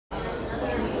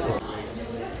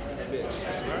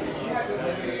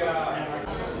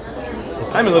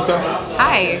Hi, Melissa.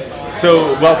 Hi.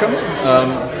 So, welcome.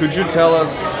 Could you tell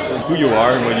us who you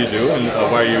are and what you do, and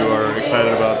why you are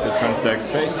excited about the trans tech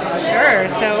space? Sure.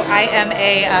 So I am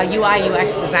a UI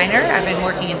UX designer. I've been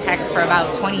working in tech for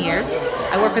about 20 years.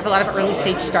 I work with a lot of early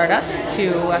stage startups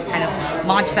to kind of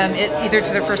launch them either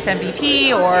to their first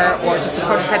MVP or just a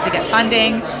prototype to get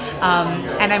funding.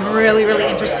 And I'm really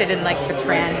interested in like the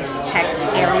trans tech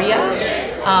area.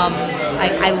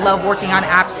 I love working on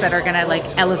apps that are going to like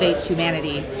elevate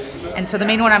humanity. And so the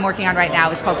main one I'm working on right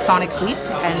now is called Sonic Sleep,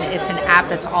 and it's an app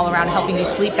that's all around helping you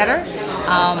sleep better,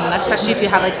 especially if you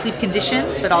have like sleep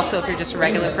conditions, but also if you're just a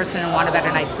regular person and want a better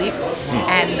night's sleep.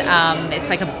 And it's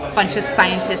like a bunch of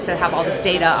scientists that have all this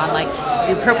data on like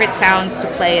the appropriate sounds to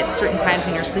play at certain times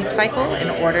in your sleep cycle in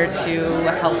order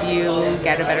to help you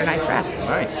get a better night's rest.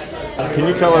 Nice. Can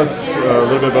you tell us a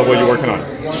little bit about what you're working on?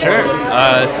 Sure.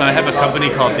 So I have a company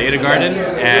called Data Garden,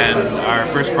 and our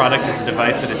first product is a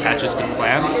device that attaches to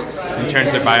plants and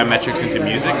turns their biometrics into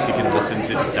music, so you can listen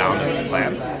to the sound of the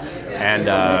plants. And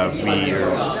we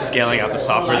are scaling out the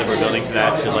software that we're building to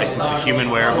that to license to human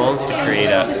wearables to create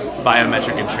a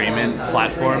biometric entrainment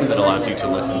platform that allows you to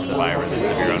listen to the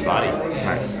biorhythms of your own body.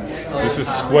 Nice. This is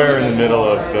square in the middle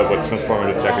of what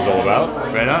Transformative Tech is all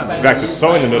about. Right on. In fact, it's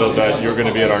so in the middle that you're going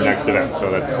to be at our next event,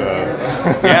 so that's...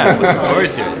 Yeah, looking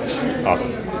forward to it.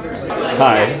 Awesome.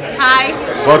 Hi. Hi.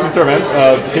 Welcome to our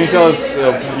event. Can you tell us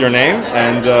your name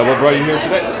and what brought you here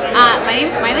today? My name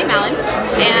is Miley Mallon,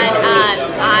 and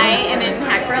I am in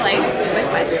Hack for Life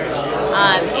with Wes.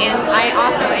 And I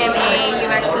also am a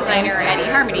UX designer at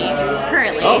eHarmony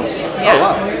currently. Oh. Yeah. Oh,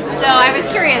 wow. So I was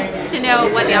curious to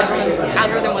know what the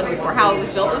algorithm was before, how it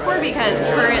was built before, because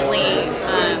currently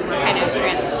we're kind of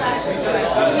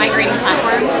migrating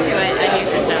platforms to a new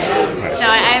system. So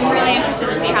I'm really interested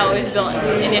to see how it was built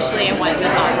initially and what the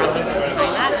thought process was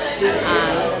behind that.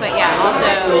 But yeah, also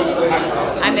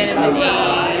I'm in a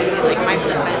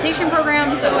mindfulness meditation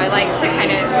program, so I like to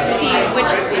kind of see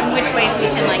which ways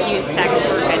we can like use tech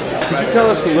for good. Could you tell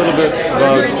us a little bit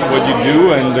about what you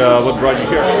do and what brought you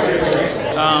here?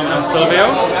 I'm Silvio.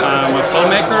 I'm a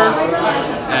filmmaker,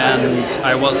 and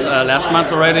I was last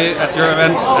month already at your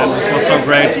event, and this was so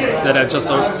great that I just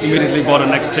immediately bought a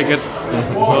next ticket.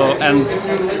 So, and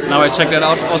now I checked it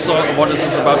out also what is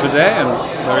this about today, and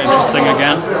very interesting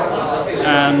again.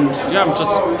 And yeah, I'm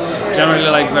just generally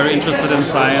like very interested in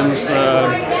science.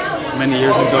 Many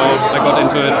years ago I got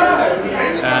into it,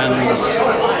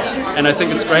 and I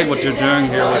think it's great what you're doing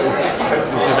here with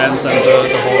these events and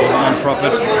the whole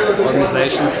non-profit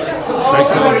organization. Very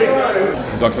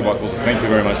cool. Dr. Buckwalter, thank you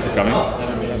very much for coming.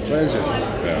 Pleasure.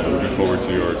 Looking forward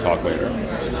to your talk later.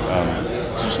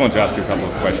 So just wanted to ask you a couple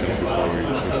of questions before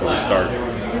we start.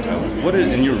 What is,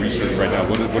 in your research right now,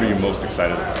 what are you most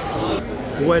excited about?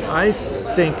 What I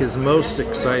think is most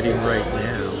exciting right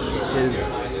now is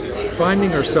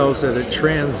finding ourselves at a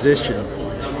transition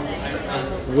point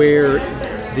where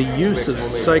the use of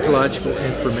psychological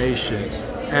information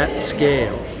at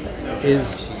scale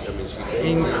is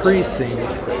increasing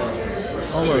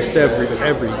almost every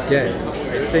day.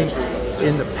 I think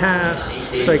in the past,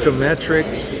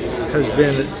 psychometrics has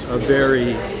been a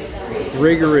very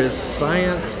rigorous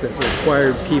science that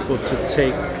required people to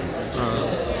take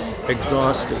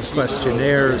exhaustive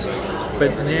questionnaires,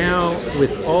 but now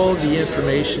with all the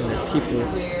information that people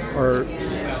are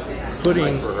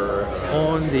putting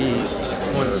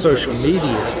on social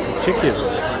media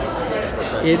particularly,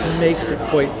 it makes it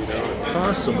quite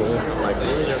possible,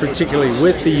 particularly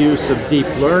with the use of deep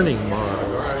learning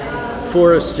models,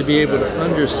 for us to be able to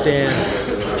understand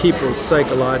people's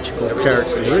psychological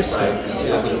characteristics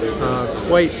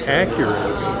quite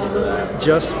accurately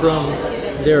just from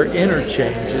their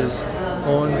interchanges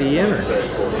on the internet.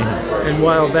 And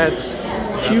while that's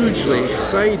hugely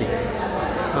exciting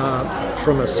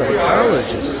from a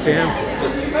psychologist standpoint,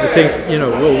 I think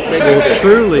we'll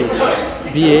truly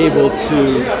be able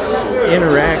to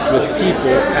interact with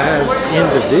people as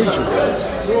individuals,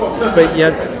 but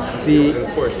yet the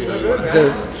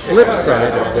flip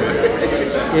side of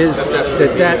it is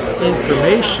that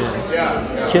information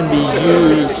can be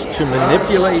used to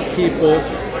manipulate people,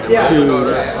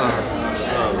 to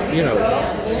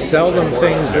sell them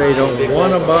things they don't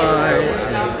want to buy,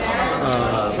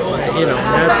 and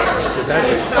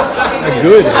that's a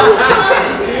good.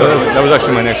 That was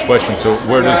actually my next question. So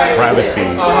where does privacy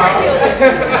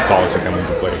policy come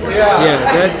into play here?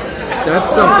 Yeah, that's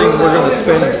something we're going to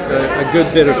spend a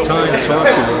good bit of time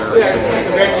talking about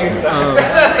today.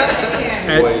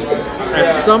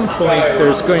 At some point,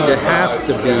 there's going to have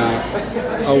to be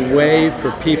a way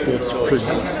for people to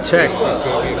protect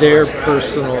their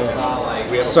personal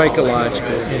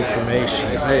psychological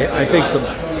information. I think the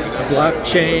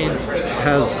blockchain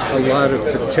has a lot of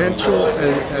potential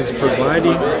as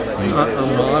providing a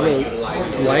model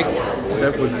like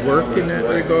that would work in that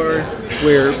regard,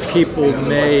 where people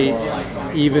may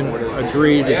even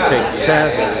agree to take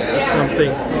tests or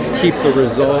something, keep the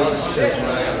results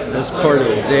as part of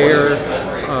their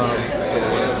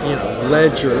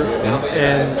ledger,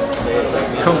 and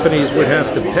companies would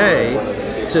have to pay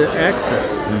to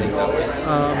access them.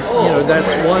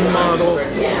 That's one model,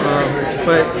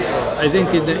 but I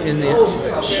think in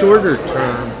the shorter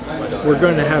term, we're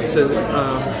going to have to,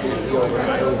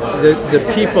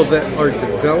 the people that are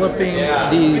developing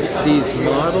these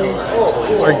models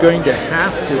are going to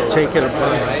have to take it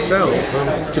upon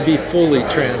themselves to be fully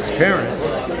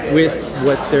transparent with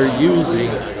what they're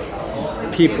using,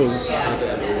 people's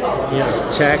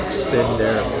text and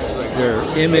their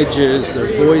images, their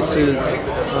voices,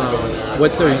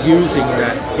 what they're using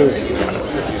that for.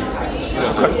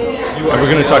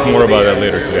 We're going to talk more about that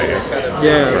later today, yes?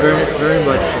 Yeah, very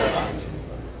much so.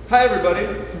 Hi, everybody.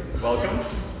 Welcome.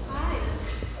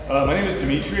 My name is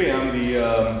Dimitri. I'm the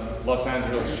Los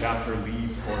Angeles chapter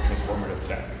lead for Transformative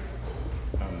Tech.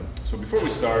 So before we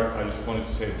start, I just wanted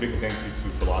to say a big thank you to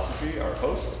Philosophy, our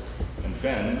host, and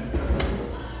Ben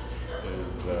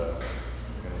is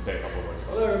going to say a couple of words.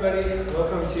 Hello, everybody.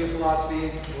 Welcome to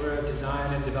Philosophy. We're a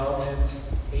design and development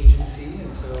agency,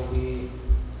 and so we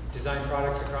design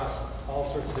products across all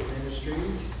sorts of different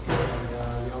industries,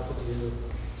 and we also do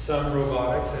some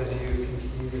robotics. As you can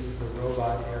see, this is the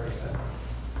robot area.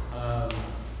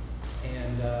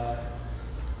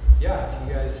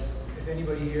 If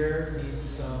anybody here needs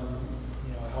some,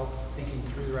 help thinking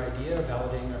through their idea,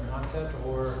 validating their concept,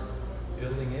 or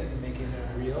building it and making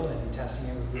it real and testing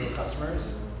it with real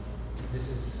customers, this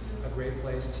is a great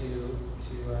place to do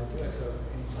it. So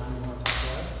anytime you want to talk to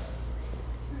us,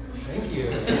 thank you.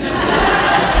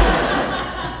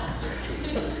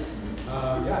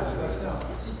 Just let us know.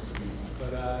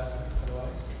 But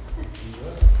otherwise,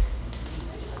 enjoy.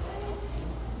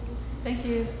 Thank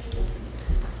you.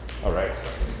 All right.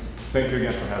 Thank you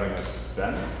again for having us,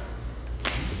 Ben.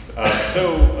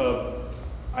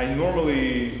 I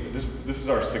normally, this is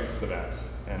our 6th event,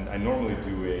 and I normally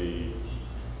do a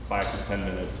 5 to 10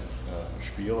 minute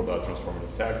spiel about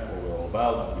Transformative Tech, what we're all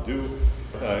about, what we do.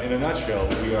 In a nutshell,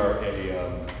 we are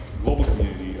a global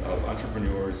community of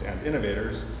entrepreneurs and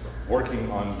innovators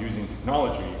working on using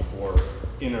technology for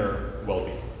inner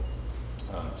well-being.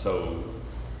 So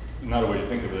another way to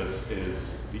think of this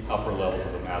is the upper levels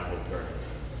of the Maslow pyramid.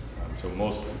 So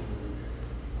most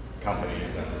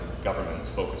companies and governments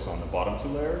focus on the bottom 2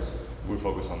 layers. We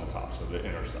focus on the top, so the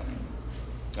inner stuff.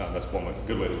 That's one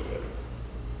good way to look at it.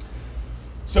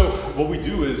 So what we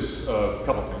do is a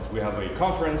couple things. We have a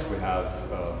conference, we have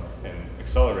an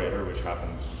accelerator, which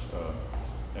happens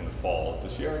in the fall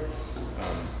this year.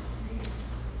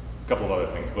 A couple of other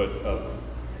things, but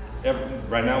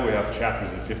right now we have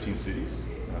chapters in 15 cities.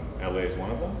 LA is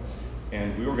one of them,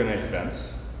 and we organize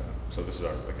events. So this is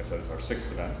our, like I said, it's our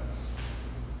 6th event.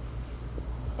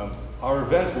 Our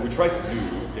events, what we try to do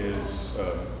is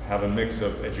have a mix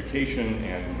of education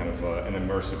and kind of an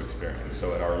immersive experience.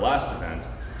 So at our last event,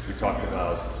 we talked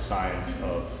about the science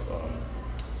of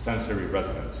sensory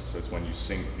resonance. So it's when you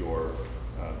sync your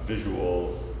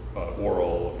visual,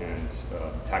 oral, and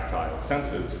tactile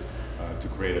senses to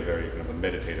create a very kind of a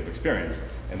meditative experience.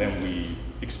 And then we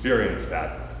experience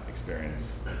that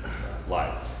experience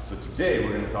live. So today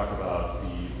we're going to talk about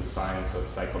the science of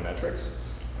psychometrics,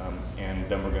 and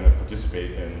then we're going to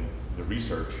participate in the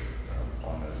research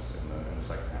on this in the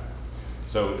second half.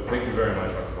 So thank you very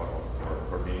much, Dr. Buckwalter,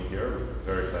 for being here. We're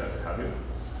very excited to have you.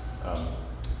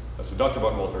 So Dr.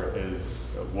 Buckwalter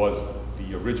was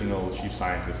the original chief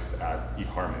scientist at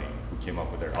eHarmony, who came up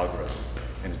with their algorithm.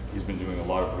 And he's been doing a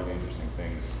lot of really interesting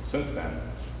things since then,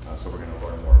 so we're going to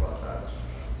learn more about that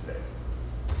today.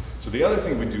 So the other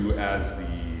thing we do as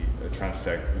the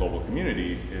TransTech global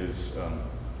community is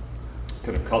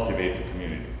kind of cultivate the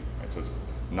community. Right? So it's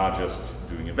not just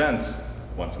doing events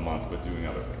once a month, but doing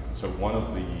other things. And so one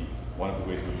of the ways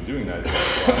we've been doing that is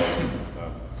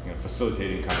by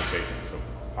facilitating conversation. So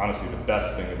honestly, the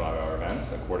best thing about our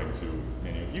events, according to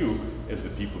many of you, is the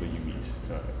people that you meet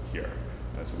here.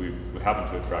 So we happen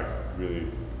to attract a really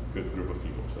good group of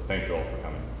people. So thank you all for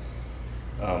coming.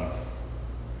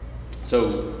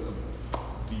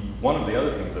 One of the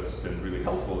other things that's been really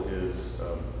helpful is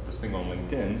this thing on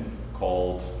LinkedIn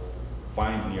called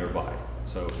Find Nearby.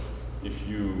 So if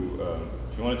you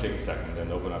want to take a second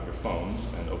and open up your phones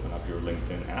and open up your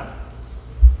LinkedIn app,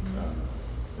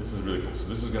 this is really cool. So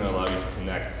this is going to allow you to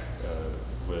connect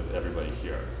with everybody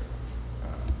here.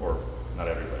 or not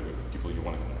everybody, but people you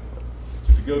want to connect with.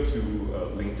 So if you go to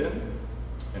LinkedIn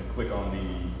and click on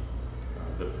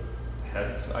the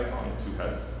heads icon, 2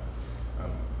 heads,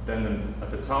 then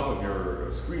at the top of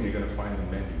your screen, you're going to find the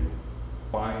menu,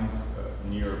 Find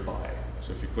Nearby.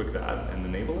 So if you click that and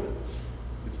enable it,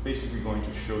 it's basically going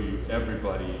to show you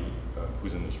everybody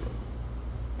who's in this room.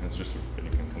 And it's just, and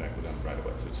you can connect with them right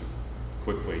away. So it's a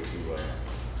quick way to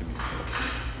meet people.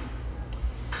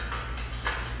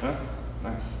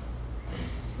 Nice.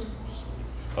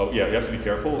 Oh yeah, you have to be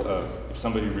careful. If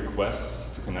somebody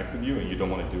requests to connect with you and you don't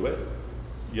want to do it,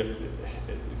 it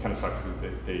kind of sucks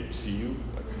because they see you.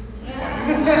 Like,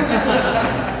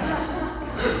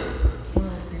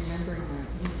 Remembering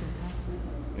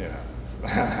your yeah.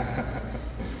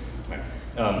 Nice.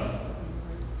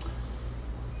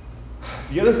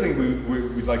 The other thing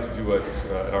we'd like to do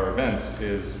at our events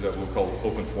is what we call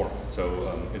open forum.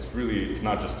 So it's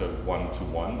not just a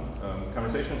one-to-one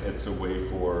conversation. It's a way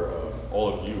for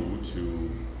all of you to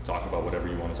talk about whatever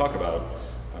you want to talk about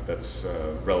that's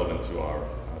relevant to our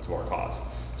cause.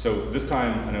 So this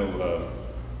time, I know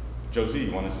Josie,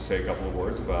 you wanted to say a couple of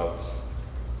words about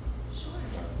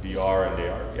VR and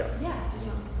AR. Yeah. Yeah. Did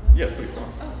you? Yes, please. Oh,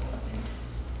 okay.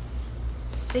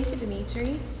 Thank you,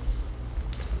 Dimitri.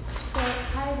 So,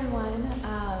 hi everyone.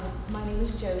 My name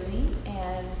is Josie,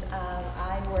 and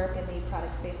I work in the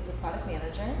product space as a product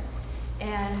manager.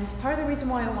 And part of the reason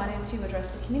why I wanted to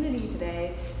address the community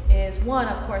today is, one,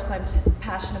 of course, I'm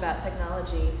passionate about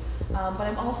technology, but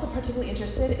I'm also particularly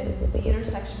interested in the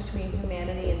intersection between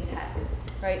humanity and tech,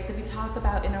 right? So we talk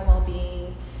about inner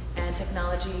well-being and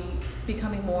technology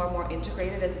becoming more and more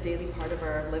integrated as a daily part of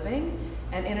our living,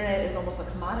 and internet is almost a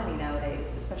commodity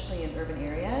nowadays, especially in urban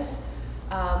areas.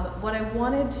 What I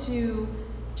wanted to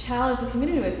challenge the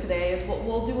community with today is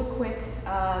we'll do a quick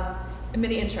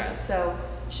mini intro. So,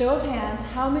 show of hands,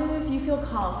 how many of you feel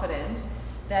confident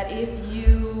that if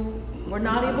you were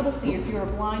not able to see, if you were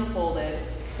blindfolded,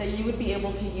 that you would be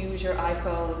able to use your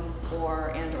iPhone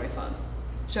or Android phone?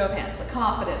 Show of hands, like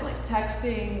confident, like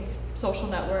texting, social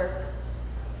network,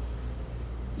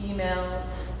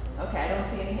 emails. Okay, I don't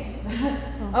see any hands.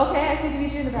 Okay, I see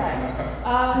Dimitri in the back.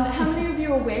 How many of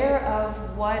you are aware of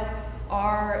what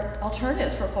are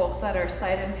alternatives for folks that are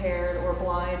sight impaired or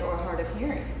blind or hard of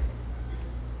hearing?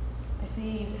 I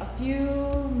see a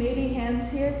few maybe hands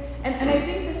here. And I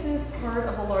think this is part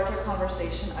of a larger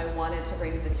conversation I wanted to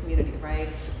bring to the community, right?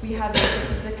 We have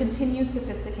the continued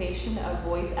sophistication of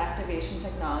voice activation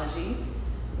technology.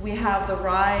 We have the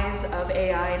rise of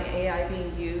AI and AI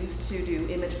being used to do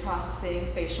image processing,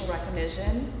 facial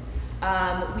recognition.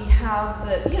 We have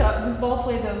we've all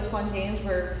played those fun games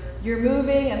where you're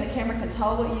moving and the camera can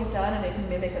tell what you've done and it can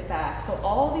mimic it back. So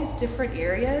all these different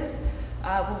areas,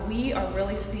 we are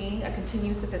really seeing a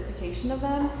continued sophistication of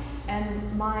them.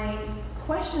 And my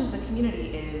question to the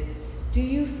community is, do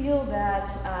you feel that,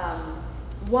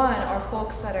 one, are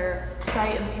folks that are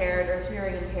sight impaired or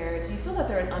hearing impaired, do you feel that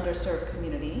they're an underserved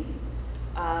community?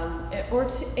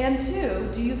 And two,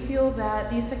 do you feel that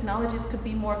these technologies could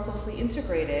be more closely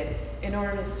integrated in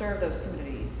order to serve those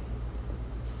communities?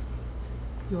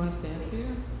 You want us to answer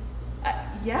you?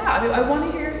 Yeah, I mean, I want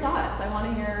to hear your thoughts. I want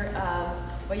to hear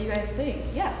what you guys think.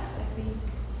 Yes, I see.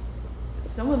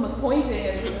 Someone was pointing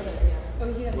at each other. Yeah.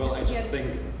 Oh, yeah. Well, I just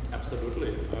think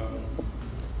absolutely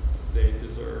they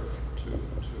deserve to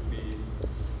be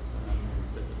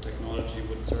that the technology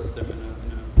would serve them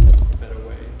in a better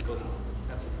way, because it's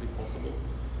absolutely possible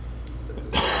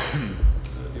that this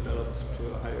developed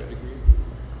to a higher degree.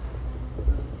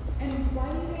 And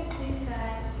why do you guys think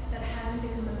that hasn't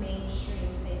become a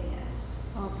mainstream thing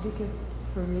yet? Because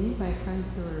for me, my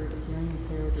friends who are hearing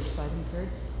impaired or sight impaired,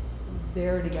 they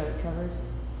already got it covered.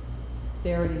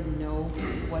 They already know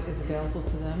what is available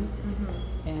to them,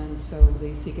 and so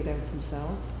they seek it out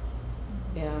themselves.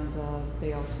 And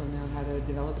they also know how to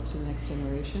develop it to the next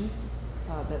generation.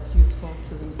 That's useful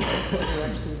to themselves. So they're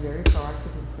actually very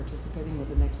proactive in participating with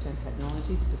the next gen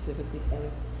technology, specifically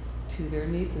tailored to their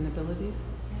needs and abilities.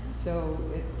 Yeah. So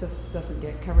it just doesn't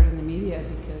get covered in the media,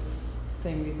 because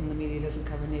same reason the media doesn't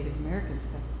cover Native American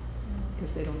stuff,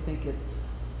 because they don't think it's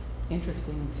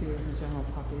interesting to the general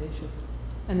population.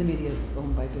 And the media is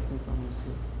owned by business owners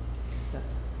who set.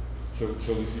 So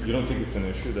Lisa, you don't think it's an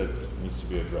issue that needs to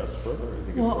be addressed further? Or you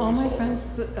think Well, it's all my solved? friends,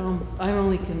 I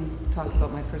only can talk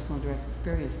about my personal direct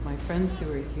experience. My friends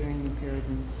who are hearing impaired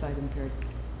and sight impaired,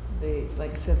 they,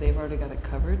 like I said, they've already got it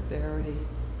covered. They already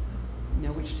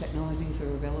know which technologies are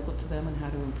available to them and how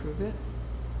to improve it.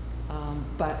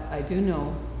 But I do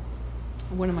know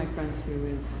one of my friends who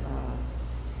is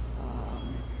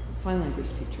a sign language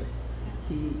teacher,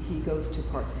 he goes to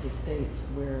parts of the States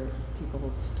where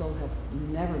people still have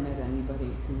never met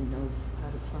anybody who knows how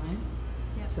to sign.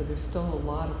 Yeah. So there's still a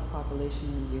lot of population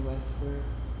in the U.S. where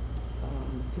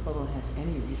people don't have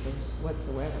any resources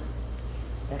whatsoever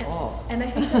at all. And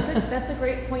I think that's a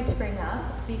great point to bring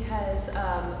up because,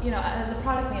 as a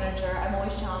product manager, I'm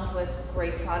always challenged with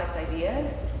great product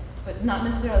ideas, but not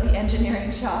necessarily the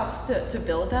engineering chops to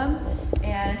build them.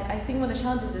 And I think one of the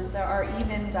challenges is there are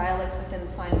even dialects within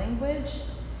sign language,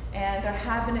 and there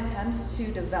have been attempts to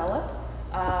develop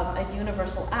a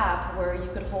universal app where you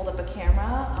could hold up a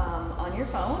camera on your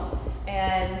phone,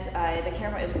 and the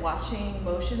camera is watching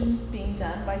motions being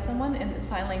done by someone in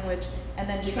sign language and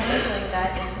then translating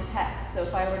that into text. So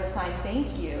if I were to sign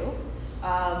thank you,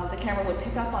 the camera would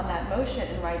pick up on that motion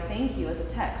and write thank you as a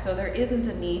text. So there isn't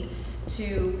a need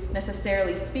to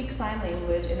necessarily speak sign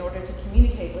language in order to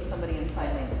communicate with somebody in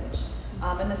sign language.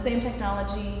 And the same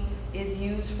technology is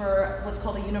used for what's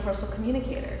called a universal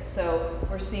communicator. So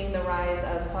we're seeing the rise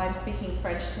of, if I'm speaking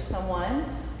French to someone,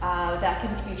 that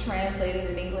can be translated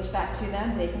in English back to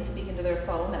them. They can speak into their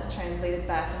phone, that's translated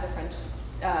back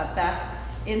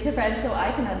into French so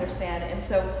I can understand. And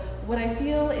so what I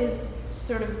feel is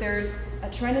sort of there's a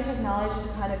trend in technology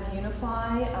to kind of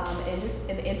unify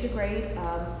and integrate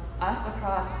us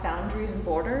across boundaries and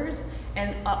borders.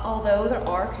 And although there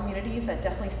are communities that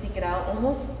definitely seek it out,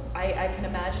 almost I can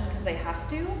imagine because they have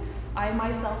to. I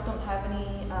myself don't have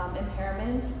any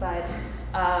impairments, but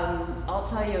I'll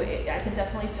tell you, I can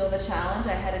definitely feel the challenge.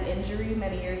 I had an injury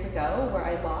many years ago where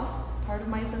I lost part of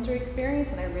my sensory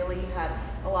experience, and I really had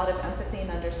a lot of empathy and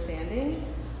understanding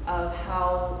of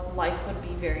how life would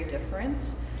be very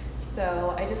different.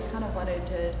 So I just kind of wanted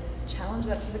to challenge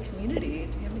that to the community.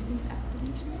 Do you have anything to add,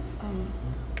 Dimitri?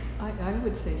 I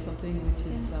would say something which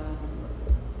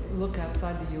is look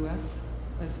outside the U.S.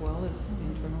 as well as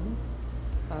internally.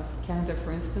 Canada,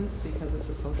 for instance, because it's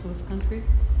a socialist country,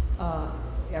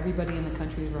 everybody in the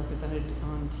country is represented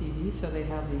on TV, so they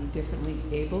have the differently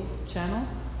abled channel,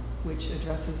 which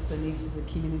addresses the needs of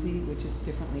the community, which is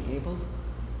differently abled.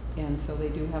 And so they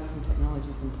do have some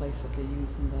technologies in place that they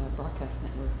use in the broadcast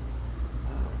network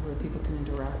where people can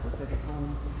interact with it at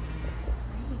home.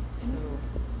 So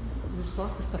there's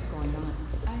lots of stuff going on.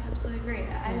 I absolutely agree.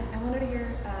 I wanted to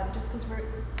hear, just because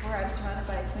I'm surrounded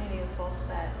by a community of folks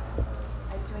that,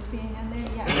 do I see any hand there?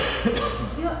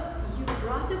 Yeah. You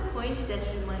brought a point that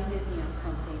reminded me of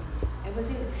something. I was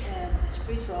in a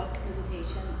spirit rock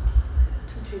meditation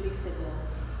 2-3 weeks ago,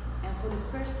 and for the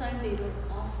first time they were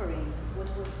offering what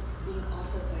was being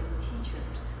offered by the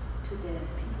teachers to the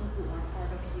people who are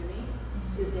hard of hearing,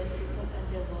 to deaf people, and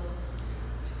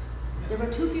there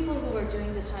were 2 people who were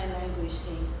doing the sign language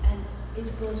thing, and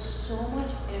it was so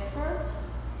much effort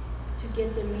to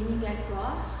get the meaning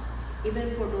across,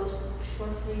 even for those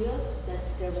short periods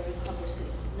that there were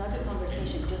not a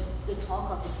conversation, just the talk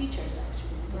of the teachers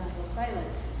actually, because it was silent.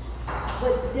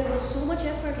 But there was so much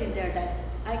effort in there that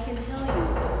I can tell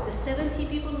you, the 70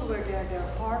 people who were there, their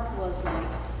heart was like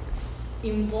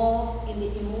involved in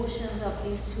the emotions of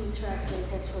these 2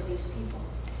 translators for these people.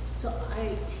 So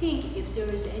I think if there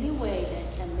is any way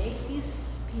that can make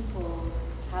these people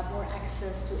have more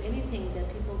access to anything that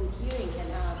people with hearing can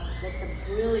have, that's a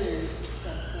brilliant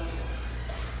step forward.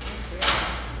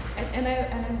 And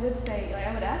I would say,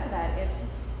 I would add to that, it's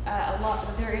a lot.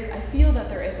 I feel that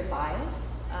there is a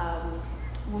bias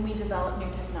when we develop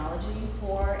new technology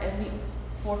for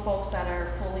folks that are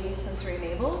fully sensory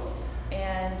enabled,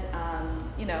 and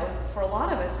for a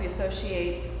lot of us, we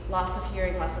associate loss of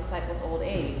hearing, loss of sight with old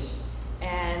age.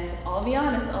 And I'll be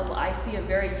honest, I see a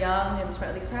very young and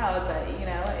sprightly crowd, but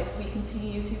if we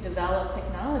continue to develop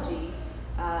technology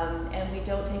and we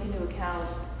don't take into account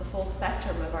the full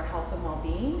spectrum of our health and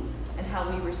well-being and how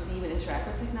we receive and interact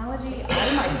with technology,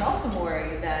 I myself am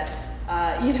worried that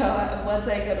once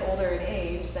I get older in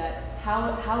age, that how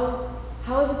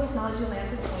is the technology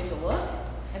landscape going to look,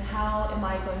 and how am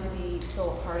I going to be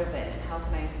still a part of it, and how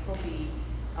can I still be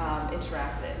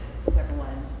interactive with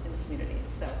everyone in the community?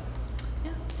 So,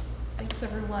 yeah, thanks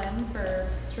everyone for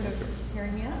sort of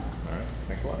hearing me out. All right,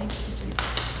 thanks a lot. Thanks, Dimitri.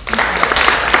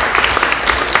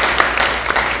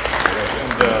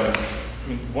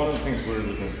 And one of the things we're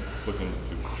looking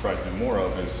to try to do more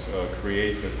of is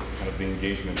create the kind of the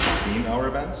engagement between our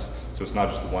events. So it's not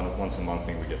just the once a month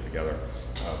thing we get together,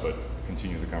 but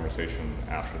continue the conversation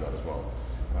after that as well.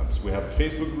 So we have a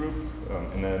Facebook group,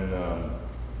 and then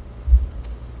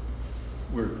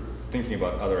we're thinking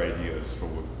about other ideas for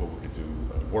what we could do,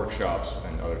 workshops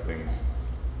and other things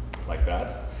like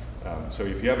that. So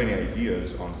if you have any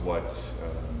ideas on what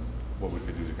we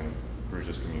could do to kind of bridge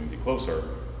this community closer,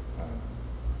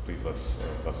 please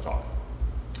let's talk.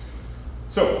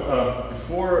 So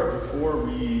before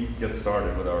we get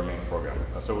started with our main program,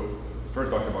 so first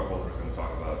Dr. Buckwalter is going to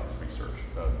talk about his research.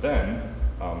 Then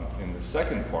in the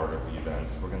second part of the event,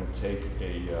 we're going to take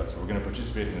so we're going to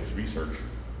participate in this research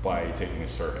by taking a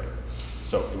survey.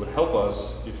 So it would help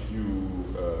us if you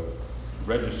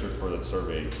registered for that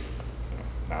survey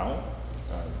now,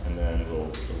 and then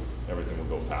everything will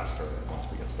go faster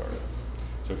once we get started.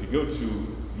 So if you go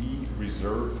to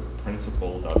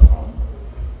thereserveprinciple.com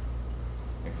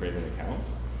and create an account,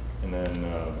 and then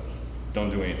don't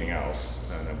do anything else,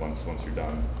 and then once you're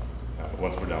done,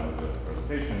 once we're done with the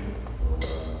presentation, we'll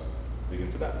dig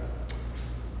into that.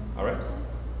 All right?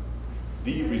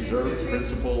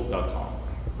 Thereserveprinciple.com.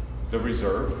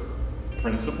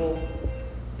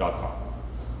 Thereserveprinciple.com.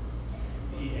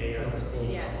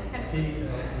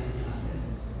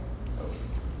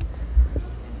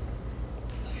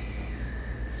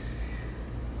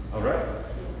 All right.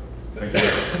 Thank you.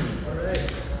 All right.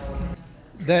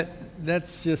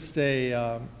 That's just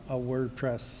a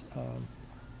WordPress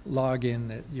login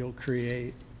that you'll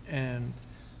create, and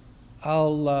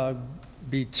I'll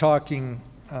be talking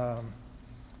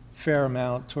fair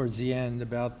amount towards the end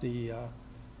about the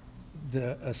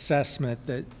assessment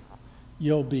that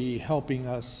you'll be helping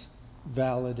us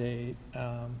validate,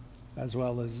 as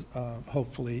well as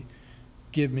hopefully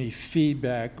give me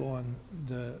feedback on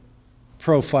the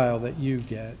profile that you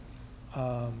get,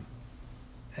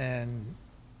 and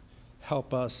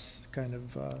help us kind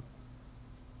of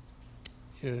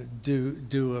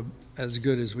do as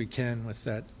good as we can with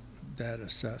that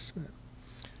assessment.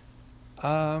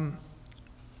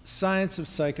 Science of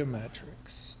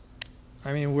psychometrics.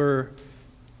 I mean, we're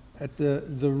at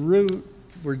the root,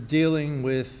 we're dealing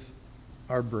with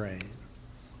our brain.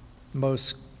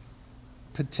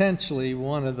 Potentially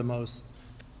one of the most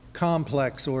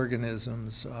complex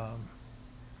organisms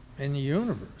in the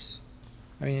universe.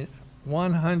 I mean,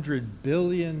 100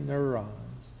 billion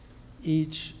neurons,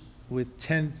 each with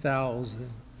 10,000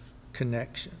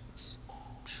 connections.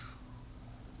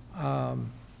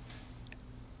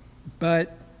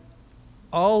 But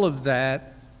all of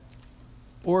that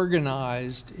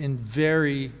organized in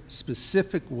very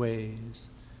specific ways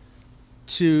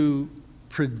to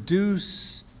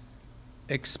produce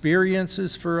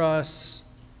experiences for us,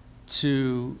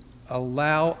 to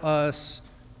allow us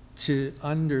to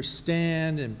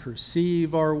understand and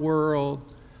perceive our world,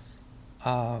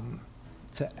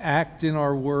 to act in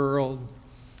our world.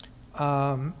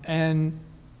 And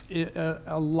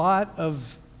a lot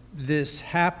of this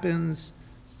happens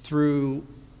through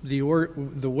the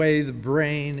way the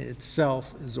brain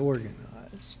itself is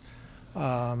organized.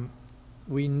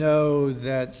 We know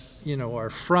that, our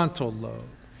frontal lobe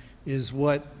is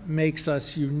what makes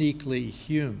us uniquely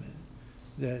human,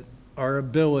 that our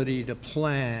ability to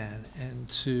plan and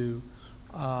to,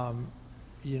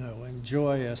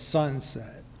 enjoy a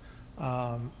sunset,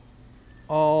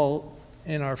 all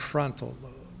in our frontal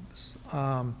lobes.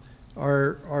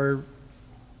 Our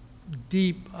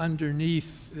deep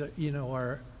underneath,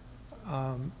 our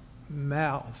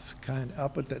mouth, kind of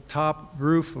up at the top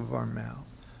roof of our mouth.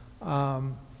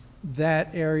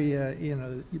 That area,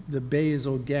 the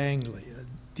basal ganglia,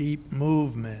 deep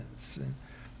movements and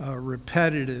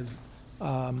repetitive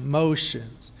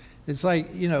motions. It's like,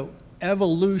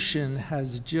 evolution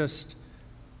has just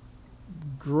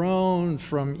grown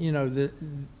from,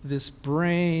 this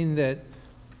brain that,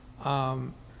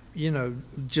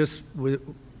 just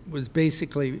was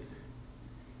basically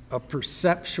a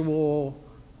perceptual,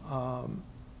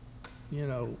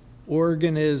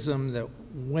 organism that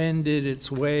wended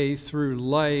its way through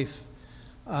life.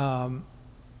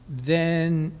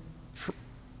 Then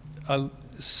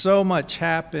so much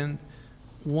happened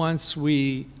once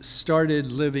we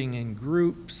started living in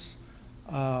groups.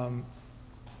 I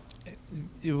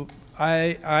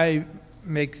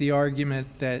make the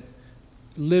argument that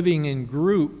living in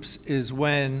groups is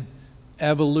when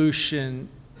evolution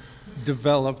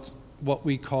developed what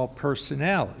we call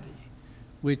personality,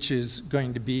 which is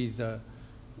going to be the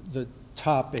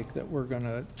topic that we're going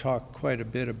to talk quite a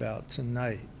bit about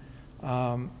tonight.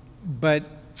 But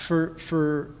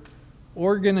for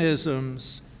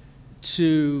organisms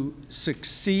to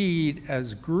succeed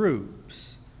as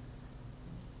groups,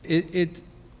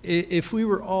 if we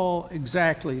were all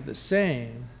exactly the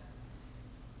same,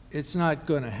 it's not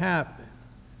going to happen.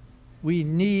 We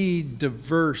need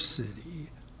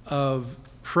diversity of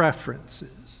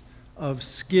preferences, of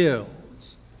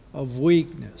skills, of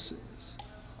weaknesses,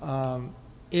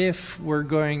 if we're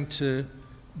going to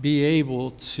be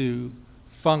able to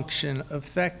function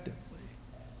effectively.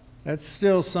 That's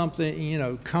still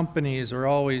something, companies are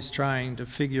always trying to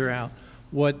figure out,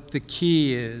 what the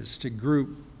key is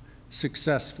to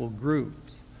successful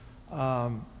groups.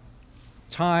 Time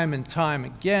and time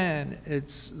again,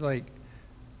 it's like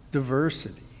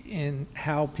diversity in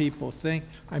how people think.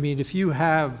 I mean, if you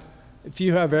have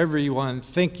everyone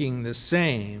thinking the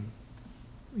same,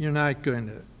 you're not going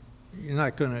to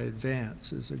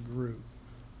advance as a group.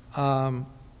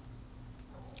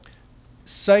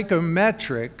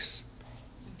 Psychometrics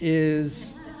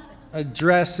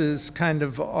addresses kind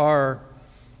of our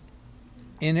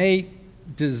innate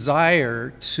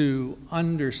desire to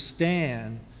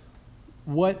understand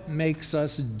what makes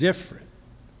us different.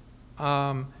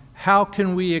 How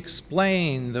can we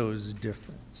explain those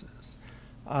differences?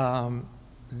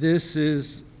 This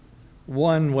is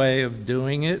one way of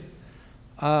doing it.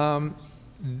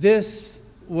 This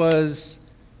was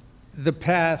the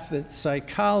path that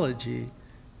psychology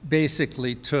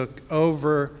basically took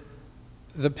over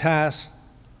the past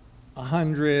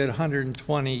 100,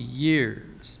 120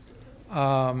 years,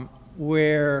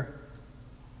 where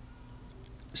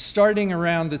starting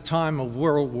around the time of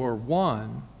World War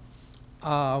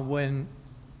I, when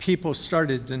people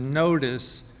started to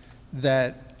notice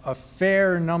that a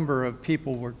fair number of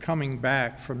people were coming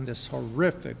back from this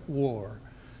horrific war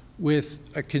with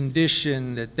a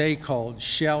condition that they called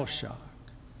shell shock.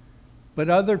 But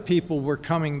other people were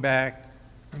coming back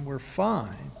and were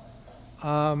fine.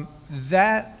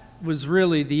 That was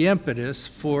really the impetus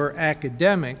for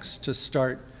academics to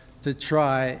start to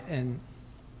try and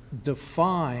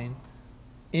define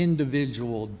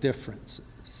individual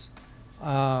differences.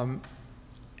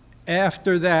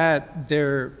 After that,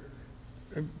 there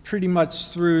pretty much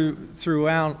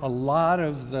throughout a lot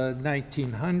of the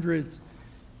 1900s,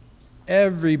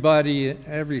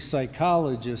 every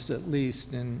psychologist, at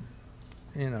least, and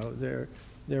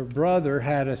their brother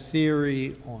had a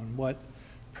theory on what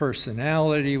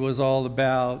personality was all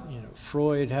about.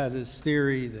 Freud had his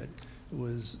theory that it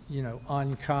was,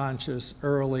 unconscious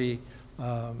early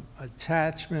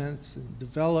attachments and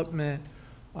development.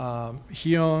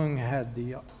 Jung had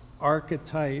the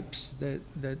archetypes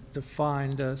that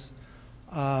defined us.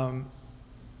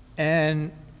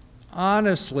 And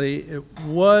honestly, it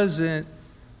wasn't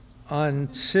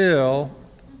until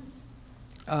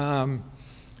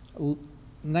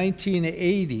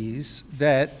 1980s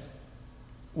that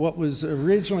what was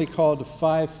originally called a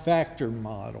 5-factor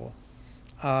model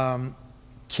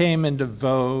came into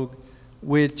vogue,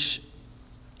 which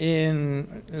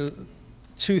in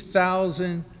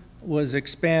 2000 was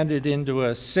expanded into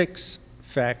a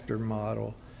 6-factor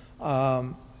model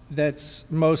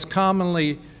that's most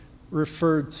commonly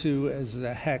referred to as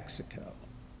the hexaco.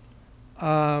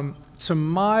 To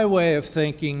my way of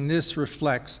thinking, this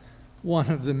reflects one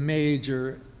of the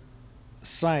major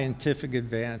scientific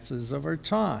advances of our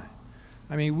time.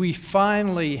 I mean, we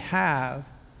finally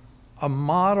have a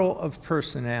model of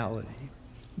personality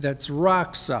that's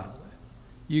rock solid.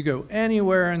 You go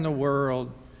anywhere in the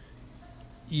world,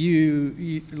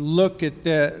 you look at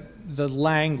the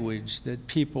language that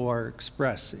people are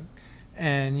expressing,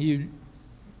 and you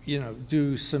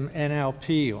do some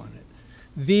NLP on it.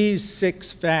 These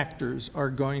 6 factors are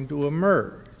going to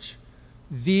emerge.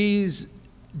 These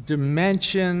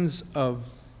dimensions of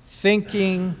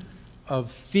thinking, of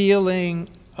feeling,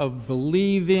 of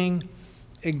believing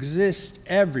exist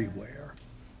everywhere.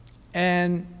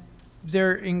 And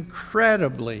they're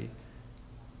incredibly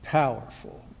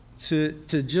powerful to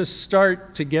just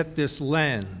start to get this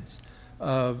lens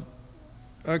of,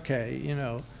 okay,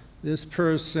 this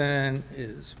person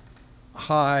is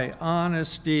high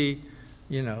honesty,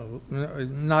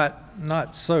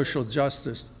 not social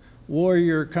justice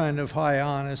warrior kind of high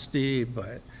honesty,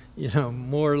 but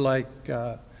more like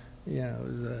the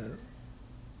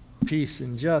peace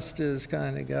and justice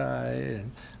kind of guy.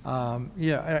 And I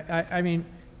mean,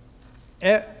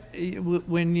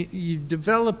 when you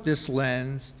develop this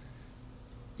lens,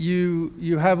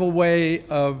 you have a way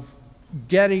of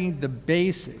getting the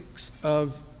basics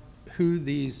of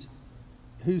who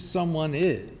someone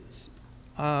is.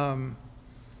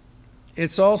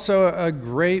 It's also a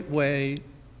great way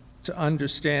to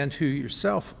understand who you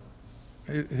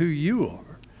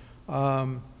are.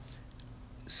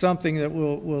 Something that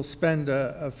we'll spend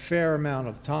a fair amount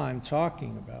of time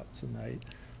talking about tonight,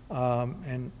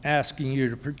 and asking you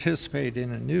to participate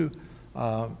in a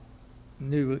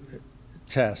new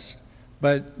test.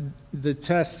 But the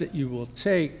test that you will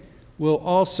take will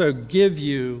also give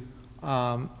you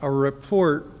a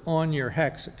report on your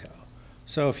hexaco.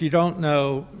 So if you don't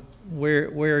know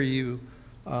where you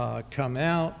come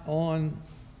out on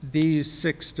these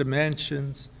 6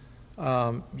 dimensions,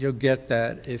 you'll get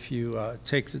that if you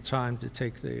take the time to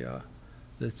take the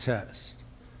test.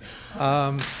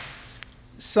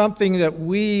 Something that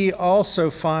we also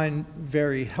find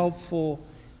very helpful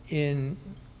in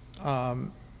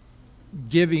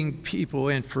giving people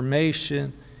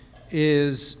information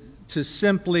is to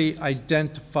simply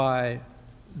identify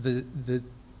the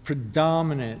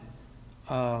predominant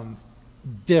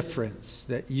difference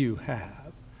that you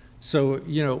have. So,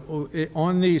 you know,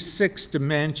 on these 6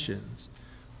 dimensions,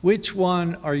 which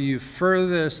one are you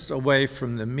furthest away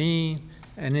from the mean,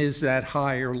 and is that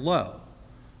high or low?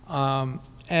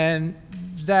 And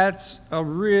that's a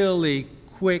really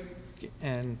quick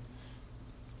and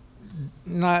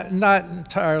not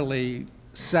entirely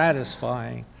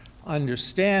satisfying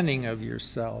understanding of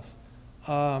yourself,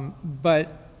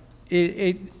 but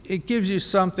it gives you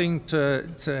something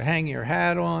to hang your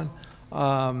hat on,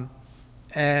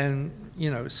 and you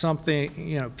know, something,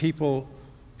 you know, people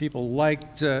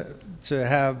like to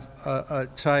have a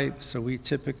type, so we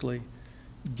typically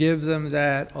give them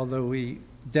that, although we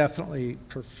definitely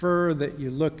prefer that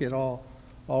you look at all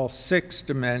 6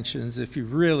 dimensions if you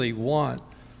really want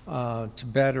to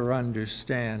better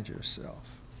understand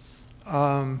yourself.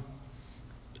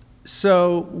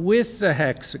 So with the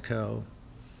Hexaco,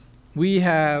 we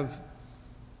have,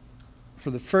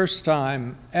 for the first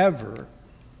time ever,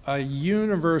 a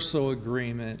universal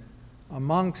agreement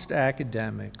amongst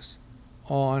academics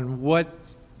on what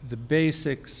the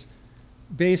basic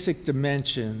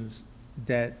dimensions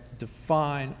that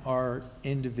define our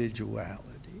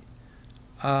individuality.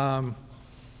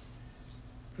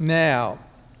 Now,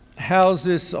 how's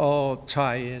this all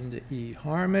tie into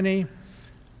eHarmony?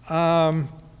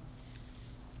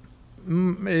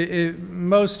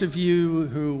 Most of you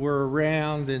who were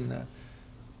around in the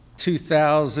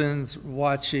 2000s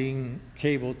watching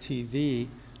cable TV,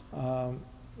 it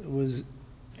was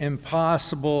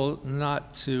impossible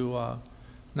not to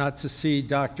see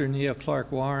Dr. Neil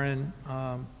Clark Warren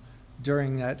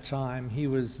during that time. He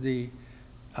was the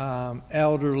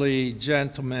elderly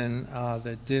gentleman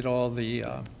that did all the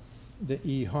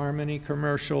eHarmony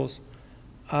commercials.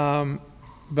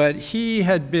 But he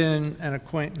had been an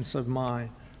acquaintance of mine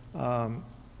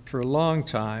for a long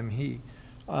time. He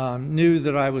knew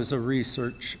that I was a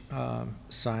research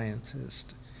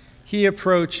scientist. He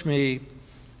approached me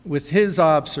with his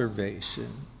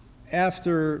observation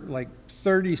after like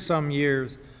 30-some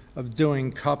years of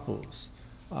doing couples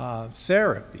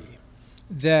therapy,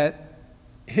 that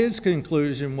his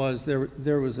conclusion was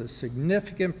there was a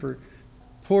significant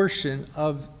portion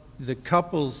of the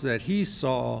couples that he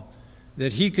saw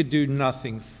that he could do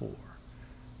nothing for,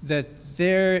 that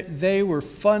they were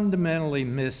fundamentally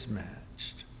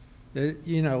mismatched, that,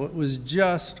 you know, it was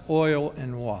just oil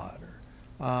and water,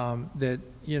 that,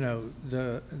 you know,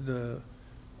 the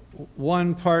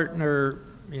one partner,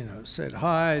 you know, said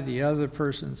high, the other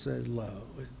person said low.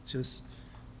 It just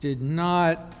did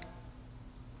not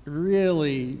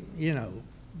really, you know,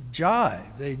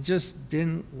 jive. They just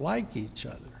didn't like each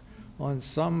other on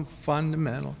some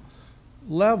fundamental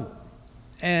level.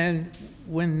 And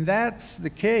when that's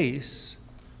the case,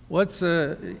 what's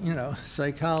a, you know,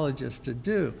 psychologist to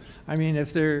do? I mean,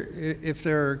 if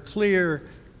there are clear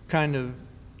kind of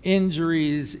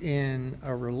injuries in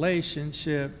a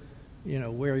relationship, you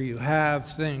know, where you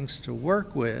have things to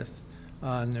work with,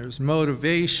 and there's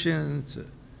motivation to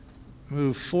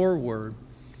move forward,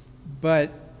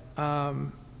 but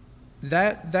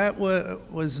that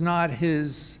was not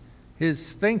his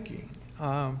thinking.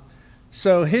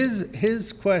 So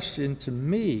his question to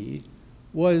me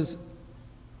was,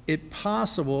 it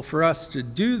possible for us to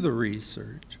do the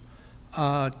research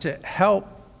to help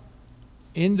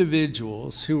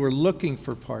individuals who were looking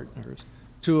for partners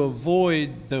to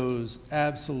avoid those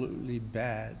absolutely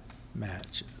bad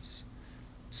matches?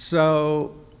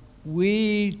 So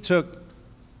we took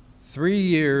 3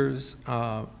 years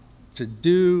to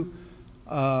do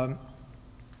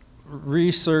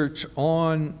research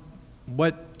on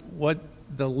what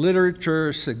the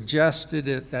literature suggested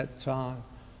at that time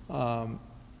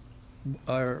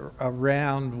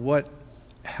around what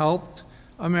helped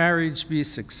a marriage be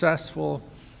successful.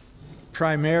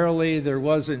 Primarily, there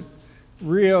wasn't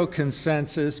real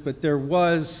consensus, but there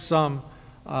was some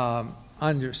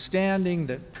understanding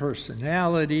that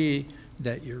personality,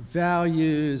 that your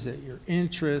values, that your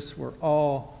interests were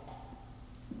all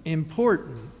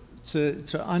important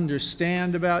to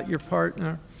understand about your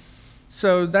partner.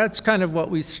 So that's kind of what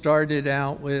we started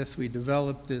out with. We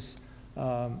developed this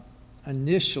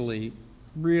initially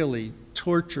really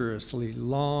torturously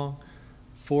long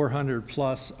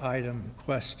 400-plus item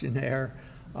questionnaire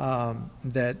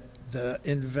that the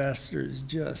investors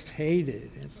just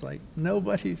hated. It's like,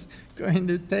 nobody's going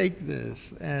to take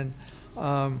this. And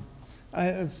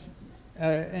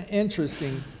an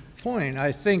interesting point.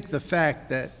 I think the fact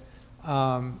that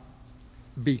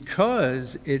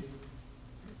because it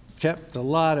kept a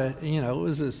lot of, it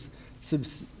was a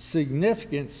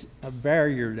significant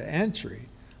barrier to entry,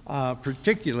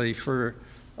 particularly for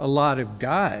a lot of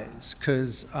guys,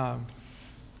 because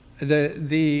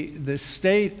the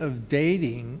state of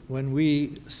dating when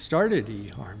we started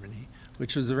eHarmony,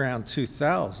 which was around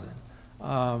 2000,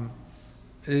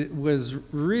 it was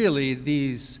really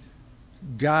these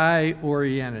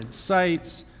guy-oriented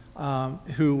sites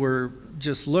who were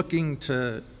just looking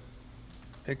to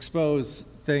expose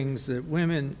things that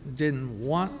women didn't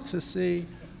want to see,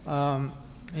 and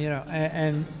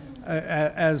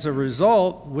as a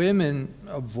result, women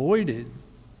avoided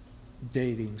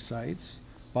dating sites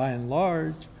by and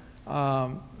large.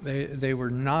 They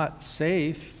were not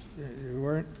safe, they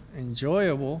weren't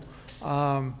enjoyable.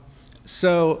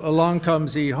 So along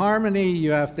comes eHarmony,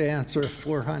 you have to answer a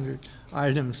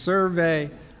 400-item survey.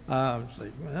 It's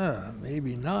like,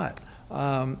 maybe not.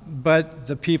 But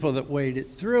the people that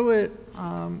waded through it,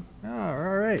 all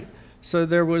right. So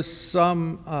there was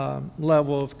some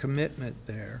level of commitment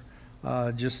there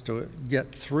just to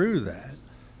get through that.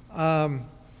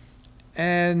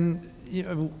 And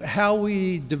how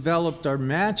we developed our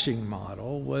matching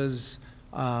model was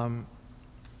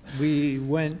we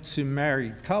went to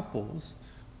married couples,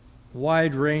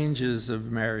 wide ranges of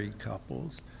married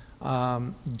couples,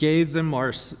 gave them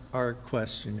our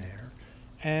questionnaire,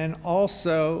 and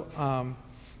also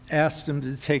asked them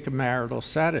to take a marital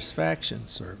satisfaction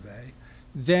survey.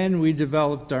 Then we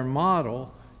developed our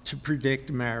model to predict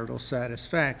marital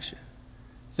satisfaction,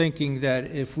 thinking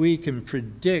that if we can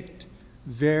predict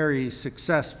very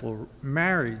successful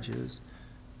marriages,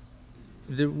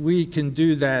 that we can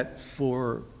do that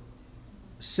for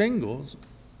singles,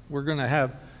 we're going to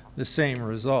have the same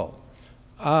result.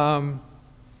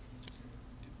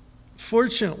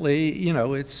 Fortunately,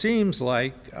 it seems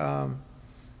like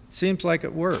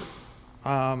it worked.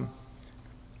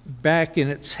 Back in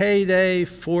its heyday,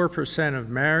 4% of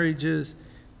marriages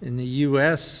in the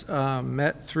U.S.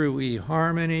 met through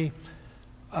eHarmony.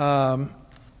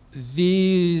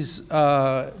 These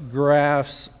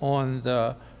graphs on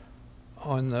the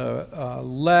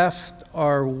left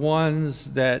are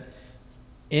ones that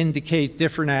indicate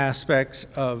different aspects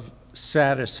of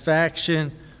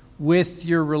satisfaction with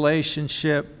your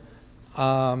relationship.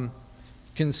 You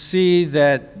can see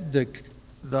that the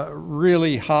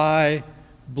really high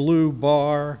blue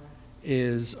bar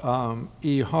is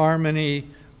eHarmony,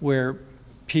 where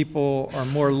people are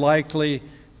more likely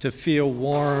to feel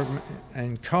warm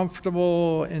and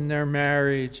comfortable in their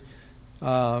marriage.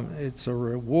 It's a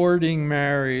rewarding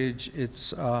marriage.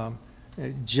 It's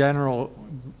general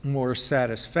more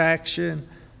satisfaction.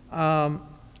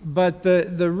 But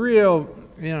the real,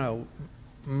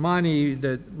 money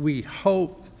that we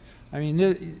hoped,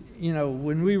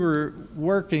 when we were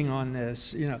working on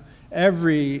this,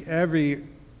 every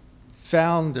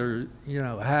founder,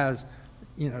 has,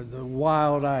 the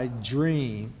wild-eyed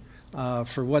dream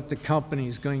for what the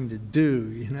company's going to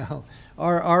do,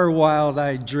 Our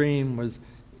wild-eyed dream was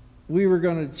we were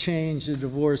going to change the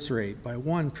divorce rate by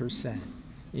 1%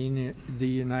 in the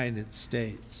United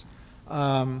States.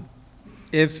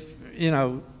 If,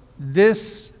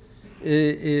 this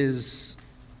is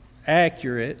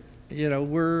accurate,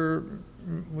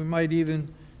 we might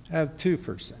even have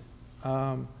 2%,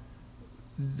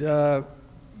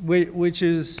 which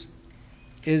is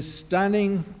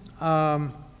stunning.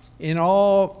 In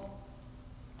all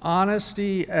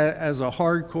honesty, as a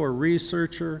hardcore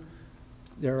researcher,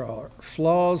 there are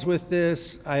flaws with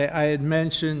this. I had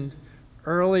mentioned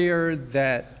earlier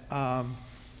that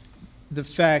the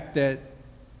fact that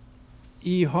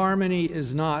eHarmony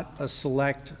is not a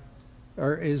select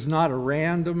or is not a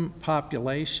random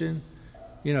population.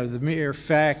 The mere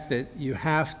fact that you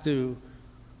have to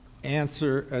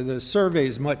answer, the survey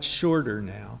is much shorter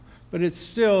now, but it's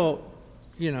still,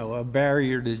 a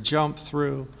barrier to jump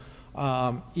through.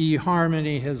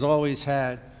 eHarmony has always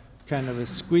had kind of a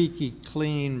squeaky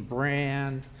clean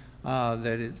brand,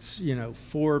 that it's,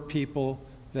 for people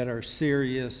that are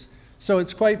serious. So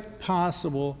it's quite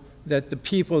possible that the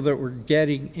people that we're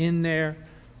getting in there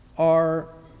are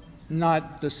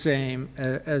not the same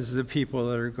as the people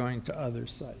that are going to other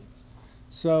sites.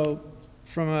 So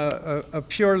from a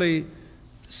purely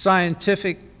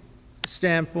scientific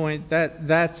standpoint,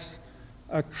 that's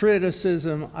a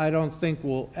criticism I don't think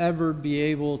we'll ever be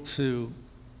able to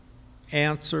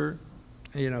answer,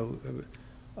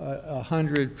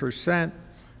 100%.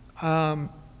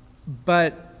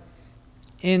 But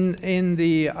in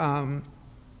the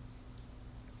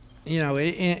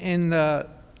in the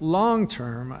long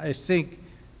term, I think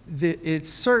that it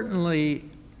certainly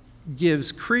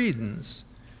gives credence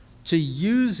to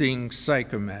using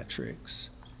psychometrics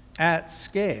at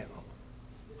scale.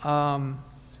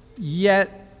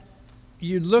 Yet,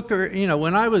 you look at,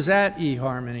 when I was at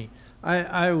eHarmony,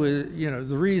 I was,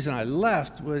 the reason I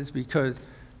left was because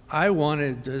I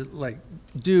wanted to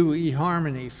do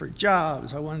eHarmony for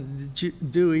jobs. I wanted to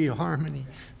do eHarmony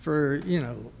for,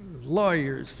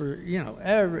 lawyers, for,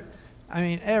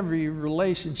 every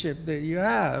relationship that you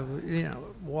have,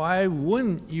 why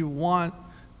wouldn't you want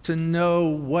to know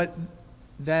what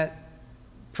that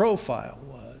profile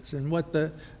was and what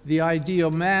the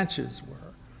ideal matches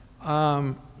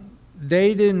were?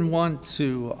 They didn't want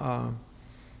to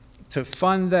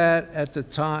fund that at the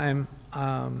time,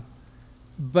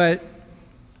 but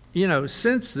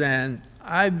since then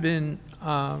I've been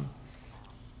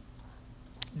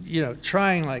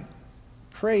trying like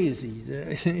crazy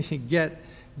to get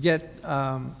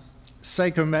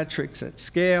psychometrics at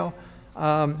scale.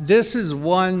 This is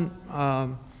one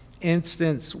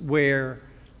instance where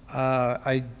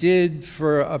I did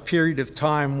for a period of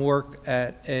time work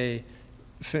at a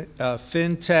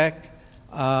fintech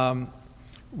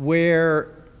where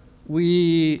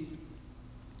we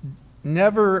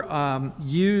never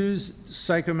used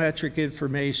psychometric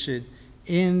information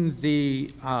in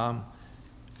the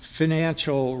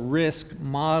financial risk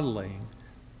modeling,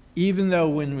 even though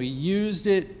when we used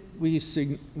it, we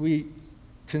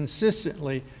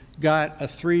consistently got a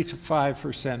 3 to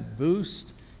 5% boost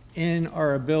in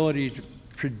our ability to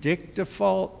predict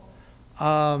default.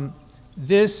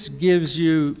 This gives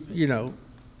you,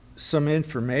 some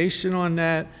information on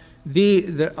that.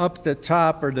 The up the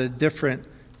top are the different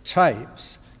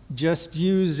types. Just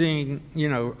using,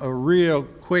 a real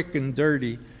quick and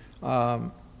dirty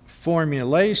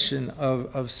formulation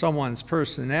of someone's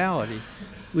personality,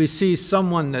 we see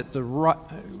someone that the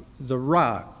rock,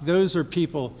 those are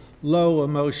people low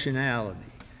emotionality.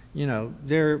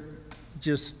 They're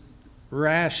just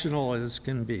rational as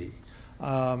can be.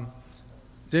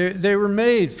 They were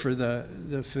made for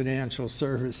the financial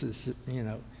services,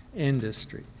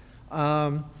 industry.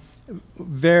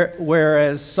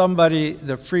 Whereas somebody,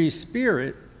 the free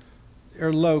spirit,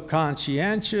 are low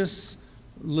conscientious,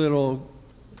 little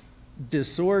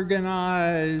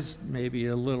disorganized, maybe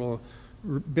a little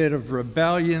bit of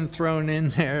rebellion thrown in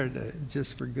there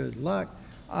just for good luck.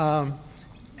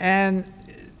 And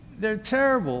they're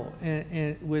terrible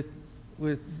with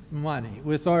money,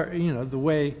 with our, the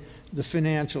way the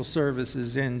financial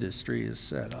services industry is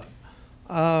set up.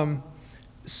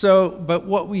 But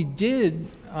what we did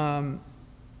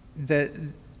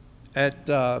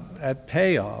at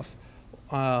Payoff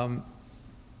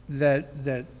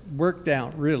that worked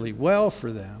out really well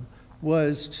for them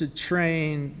was to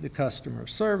train the customer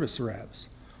service reps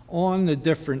on the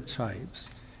different types.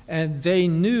 And they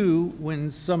knew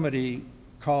when somebody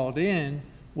called in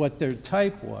what their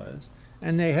type was,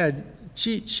 and they had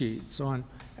cheat sheets on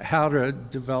how to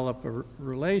develop a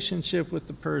relationship with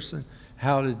the person,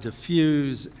 how to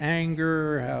diffuse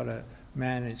anger, how to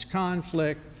manage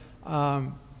conflict,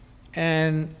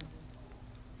 and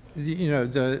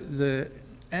the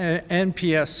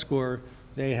NPS score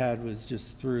they had was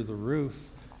just through the roof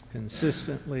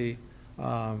consistently.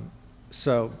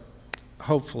 So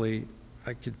hopefully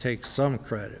I could take some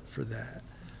credit for that.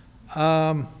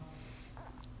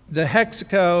 The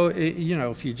Hexaco,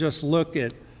 if you just look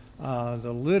at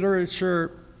the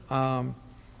literature,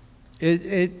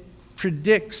 it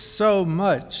predicts so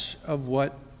much of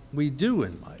what we do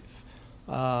in life,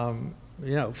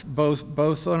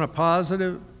 both on a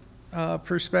positive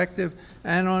perspective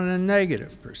and on a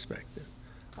negative perspective.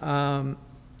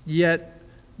 Yet,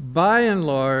 by and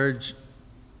large,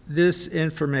 this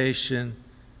information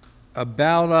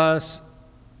about us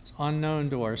is unknown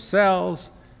to ourselves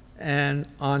and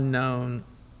unknown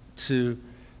to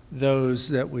those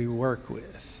that we work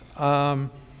with.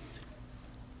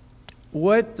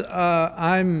 What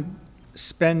I'm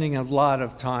spending a lot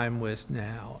of time with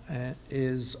now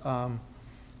is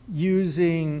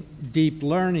using deep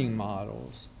learning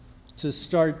models to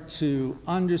start to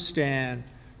understand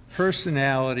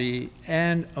personality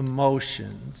and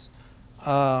emotions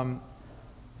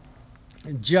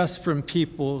just from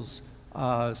people's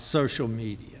social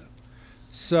media.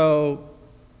 So,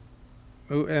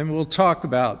 and we'll talk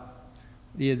about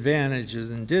the advantages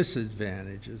and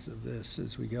disadvantages of this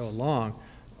as we go along.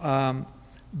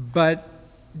 But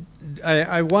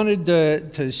I wanted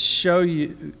to show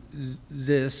you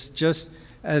this just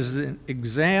as an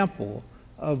example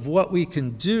of what we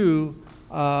can do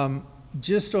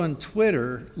just on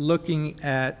Twitter, looking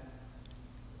at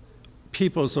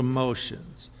people's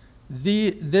emotions.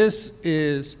 This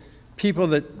is people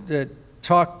that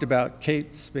talked about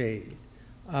Kate Spade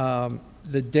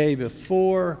the day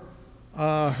before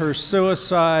her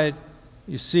suicide.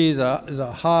 You see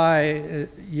the high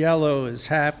yellow is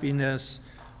happiness.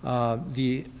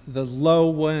 The low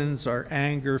ones are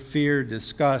anger, fear,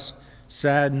 disgust,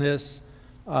 sadness.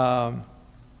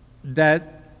 That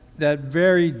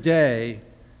very day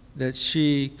that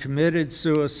she committed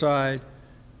suicide,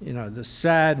 you know, the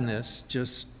sadness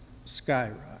just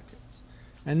skyrockets.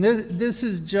 And this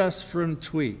is just from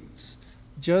tweets,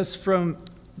 just from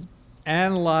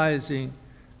analyzing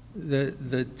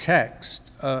the text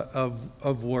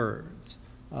of words.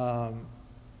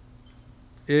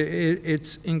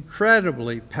 It's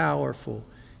incredibly powerful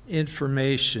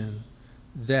information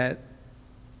that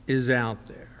is out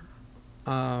there.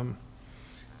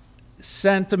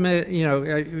 Sentiment, you know,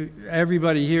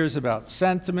 everybody hears about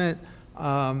sentiment.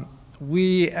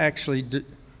 We actually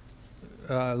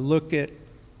look at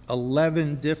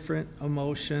 11 different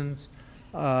emotions.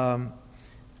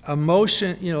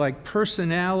 Emotion, you know, like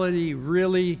personality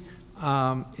really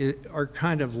are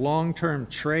kind of long-term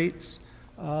traits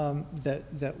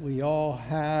that we all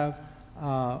have.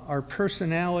 Our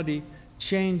personality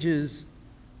changes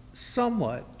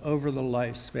somewhat over the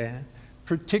lifespan,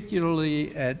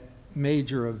 particularly at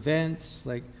major events,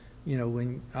 like, you know,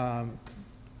 when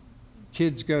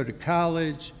kids go to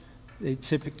college, they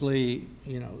typically,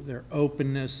 you know, their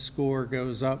openness score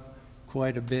goes up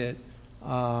quite a bit.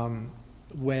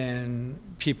 When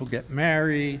people get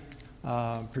married,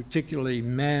 particularly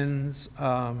men's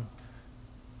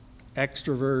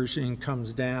extroversion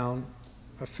comes down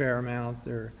a fair amount.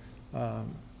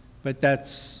 But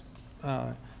that's,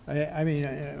 I mean,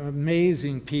 an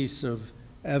amazing piece of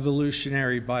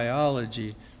evolutionary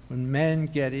biology. When men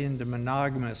get into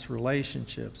monogamous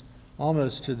relationships,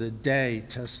 almost to the day,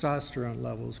 testosterone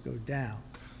levels go down.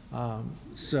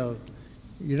 So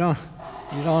you don't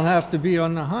have to be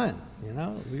on the hunt, you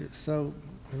know.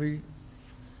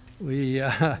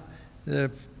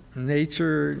 The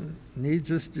nature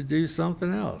needs us to do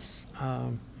something else.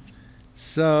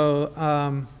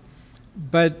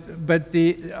 But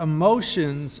the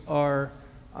emotions are,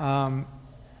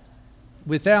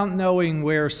 without knowing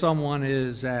where someone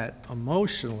is at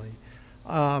emotionally,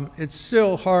 it's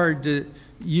still hard to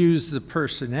use the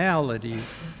personality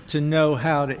to know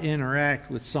how to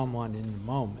interact with someone in the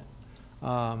moment,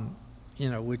 you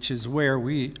know, which is where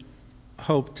we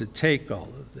hope to take all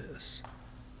of this.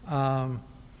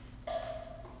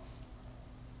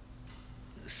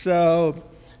 So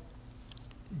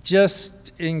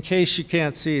just in case you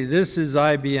can't see, this is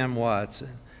IBM Watson.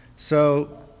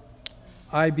 So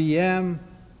IBM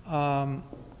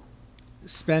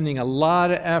spending a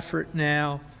lot of effort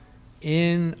now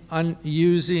in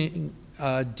using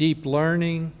deep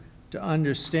learning to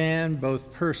understand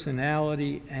both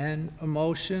personality and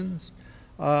emotions.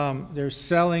 They're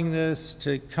selling this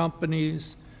to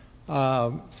companies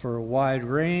for a wide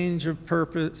range of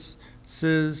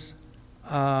purposes.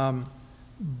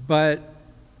 But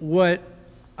what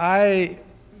I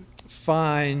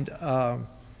find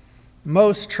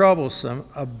most troublesome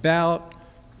about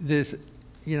this,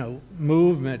 you know,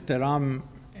 movement that I'm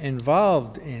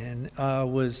involved in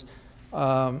was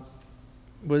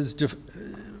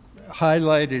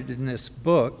highlighted in this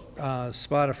book,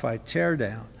 Spotify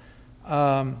Teardown,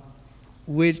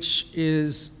 which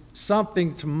is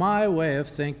something, to my way of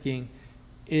thinking,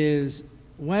 is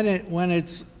when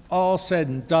it's all said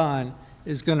and done,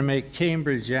 is going to make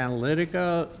Cambridge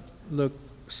Analytica look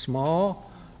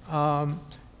small,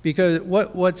 because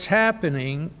what's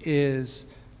happening is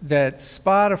that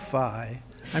Spotify,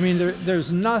 I mean,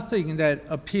 there's nothing that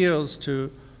appeals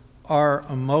to our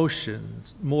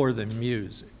emotions more than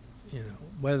music. You know,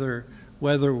 whether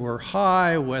we're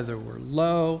high, whether we're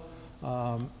low,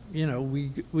 you know,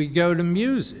 we go to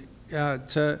music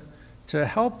to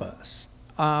help us.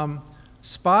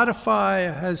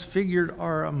 Spotify has figured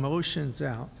our emotions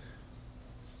out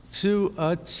to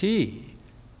a T,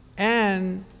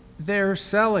 and they're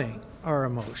selling our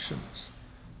emotions.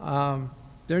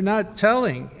 They're not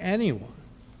telling anyone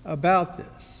about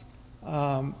this,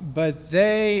 but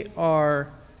they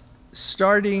are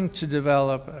starting to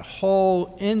develop a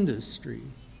whole industry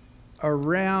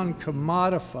around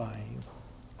commodifying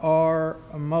our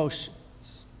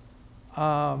emotions,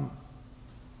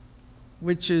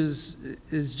 which is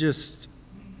just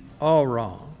all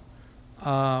wrong.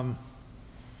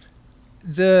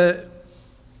 The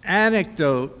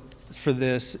anecdote for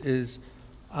this is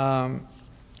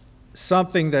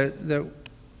something that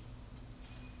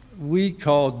we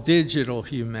call digital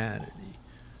humanity.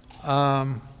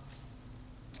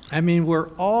 I mean, we're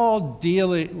all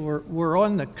dealing, we're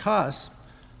on the cusp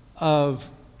of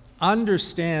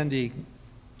understanding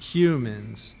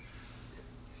humans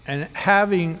and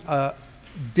having a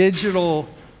digital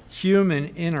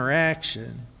human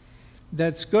interaction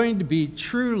that's going to be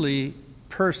truly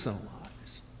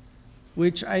personalized,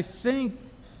 which I think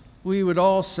we would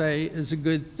all say is a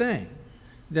good thing.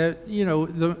 That, you know,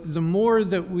 the more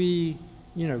that we,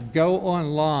 you know, go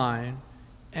online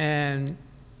and,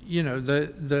 you know,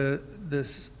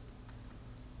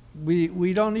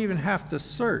 we don't even have to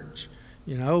search,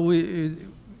 you know,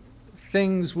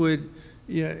 things would,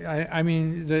 I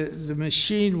mean, the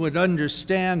machine would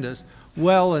understand us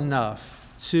well enough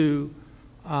to,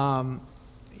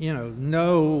 you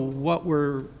know what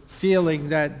we're feeling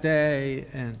that day,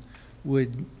 and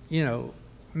would, you know,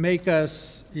 make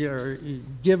us, you know,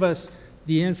 give us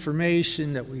the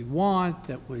information that we want,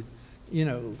 that would, you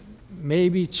know,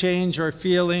 maybe change our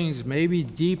feelings, maybe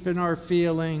deepen our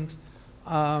feelings.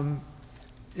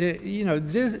 You know,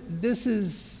 this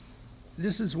is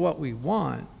what we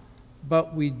want,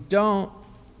 but we don't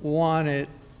want it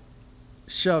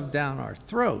shoved down our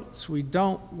throats. We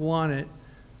don't want it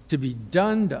to be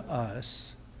done to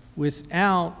us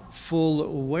without full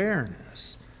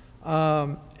awareness.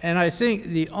 And I think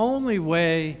the only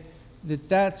way that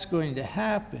that's going to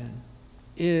happen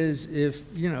is if,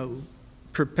 you know,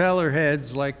 propeller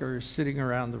heads like are sitting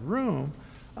around the room,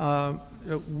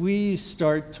 we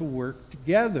start to work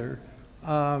together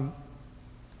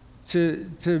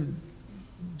to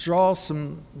draw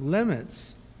some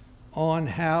limits on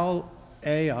how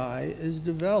AI is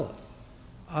developed.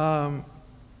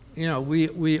 You know,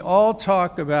 we all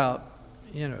talk about,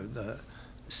 you know, the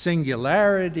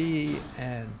singularity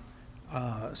and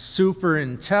super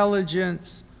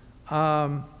intelligence,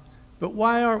 but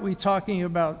why aren't we talking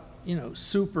about, you know,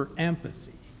 super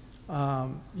empathy,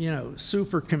 you know,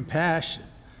 super compassion?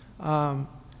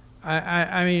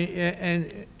 I mean,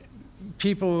 and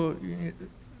people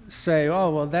say, oh,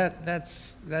 well,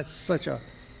 that's such a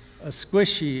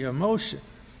squishy emotion.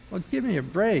 Well, give me a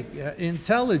break.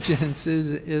 Intelligence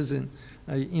isn't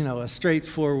you know, a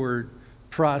straightforward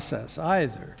process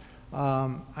either.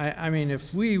 I mean,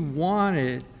 if we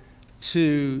wanted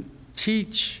to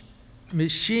teach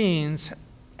machines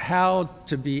how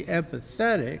to be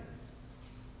empathetic,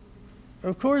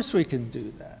 of course we can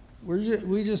do that.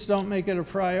 We just don't make it a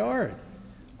priority.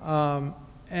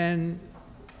 And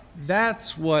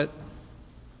that's what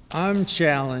I'm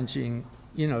challenging,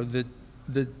 you know, the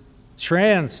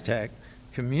trans tech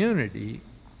community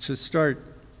to start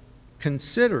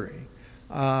considering.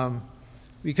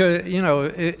 Because, you know,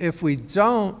 if we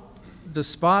don't, the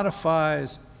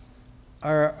Spotifys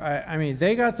are, I mean,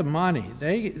 they got the money.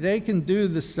 They can do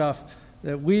the stuff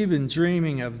that we've been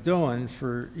dreaming of doing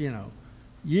for, you know,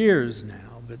 years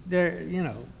now. But they're, you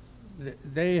know,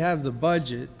 they have the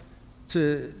budget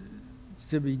to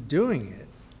be doing it.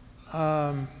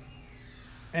 And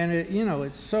it, you know,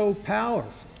 it's so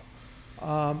powerful.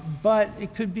 But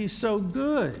it could be so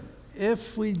good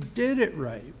if we did it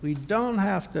right. We don't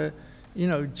have to, you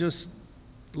know, just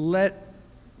let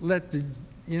the,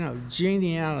 you know,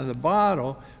 genie out of the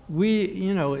bottle. We,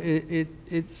 you know,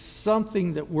 it's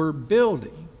something that we're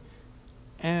building.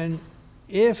 And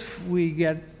if we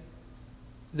get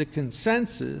the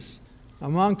consensus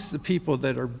amongst the people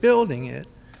that are building it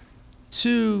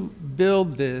to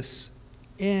build this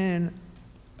in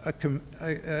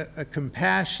a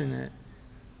compassionate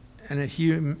and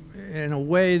in a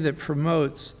way that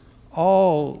promotes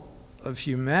all of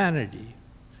humanity,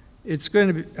 it's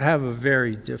going to have a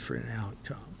very different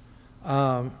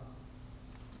outcome.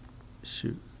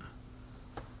 Shoot.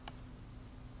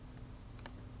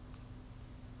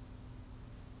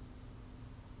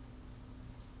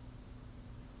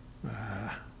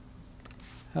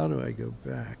 How do I go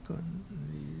back on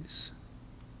these?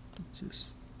 Just,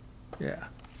 yeah.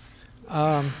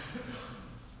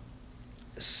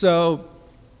 So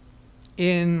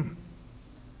in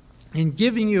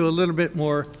giving you a little bit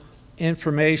more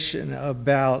information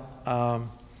about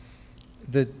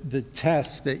the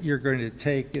test that you're going to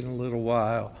take in a little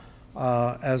while,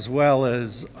 as well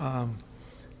as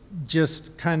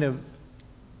just kind of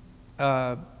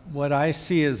what I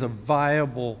see as a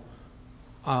viable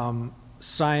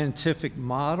scientific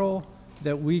model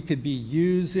that we could be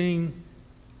using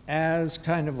as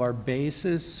kind of our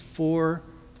basis for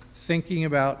thinking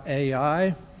about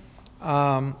AI.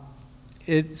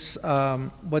 It's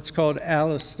what's called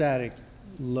allostatic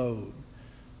load.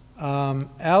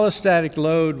 Allostatic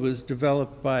load was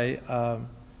developed by a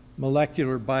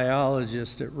molecular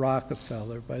biologist at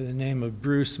Rockefeller by the name of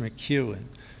Bruce McEwen.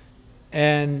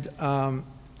 And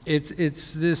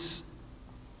it's this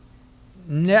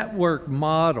network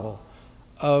model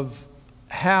of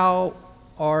how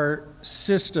our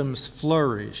systems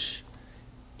flourish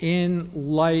in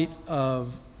light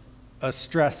of a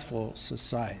stressful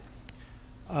society.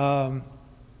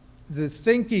 The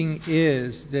thinking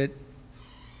is that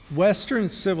Western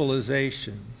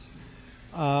civilizations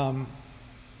are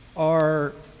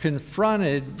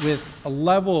confronted with a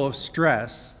level of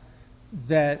stress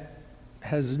that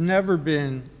has never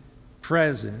been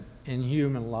present in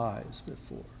human lives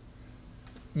before.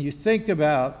 You think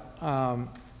about,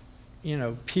 you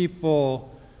know,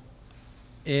 people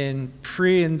in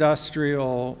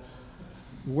pre-industrial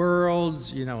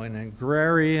worlds, you know, in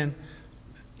agrarian,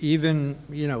 even,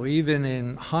 you know, even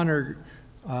in hunter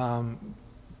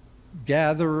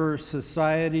gatherer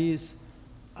societies.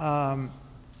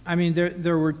 I mean,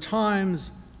 there were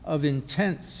times of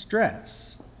intense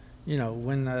stress, you know,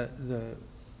 when the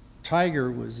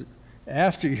tiger was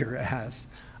after your ass.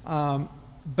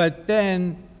 But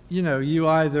then, you know, you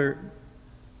either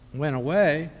went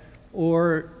away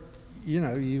or, you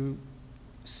know, you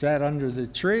sat under the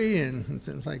tree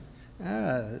and like,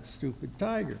 that stupid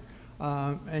tiger,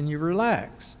 and you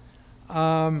relax.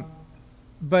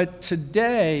 But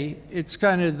today, it's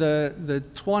kind of the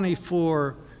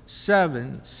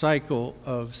 24/7 cycle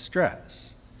of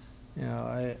stress. You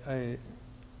know,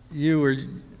 you were,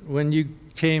 when you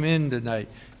came in tonight,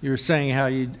 you were saying how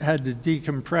you had to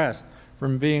decompress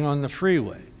from being on the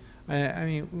freeway. I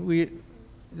mean,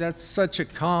 that's such a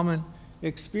common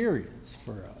experience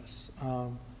for us.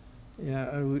 You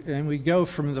know, and we go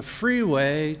from the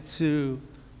freeway to,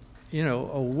 you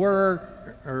know, a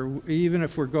work, or even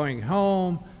if we're going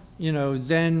home, you know,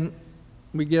 then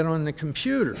we get on the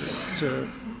computer to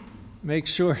make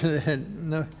sure that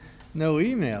no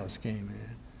emails came in.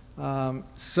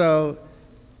 So,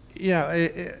 you know,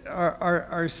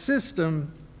 our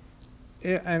system,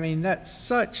 I mean, that's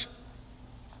such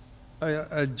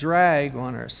a drag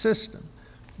on our system.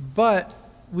 But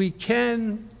we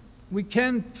can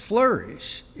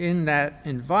flourish in that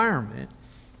environment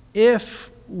if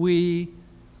we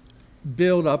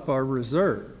build up our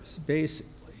reserves, basically.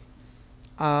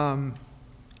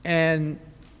 And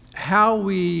how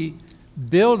we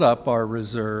build up our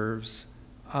reserves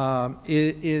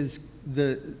is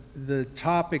the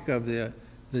topic of the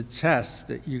test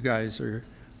that you guys are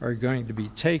going to be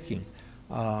taking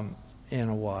in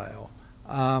a while.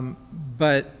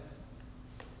 But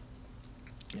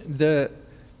the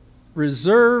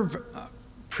reserve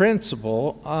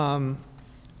principle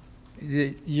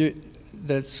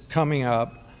that's coming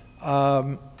up,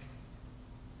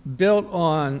 built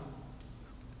on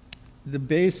the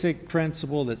basic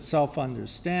principle that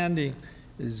self-understanding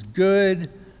is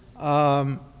good.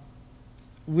 The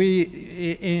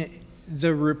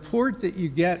report that you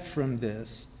get from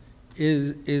this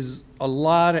is a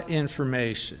lot of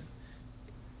information.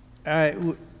 I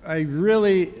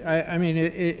mean,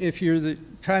 if you're the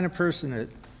kind of person that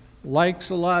likes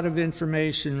a lot of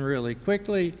information really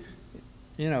quickly,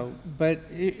 you know,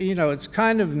 but, you know, it's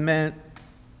kind of meant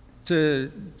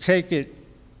to take it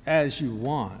as you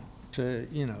want, to,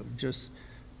 you know, just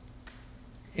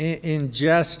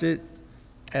ingest it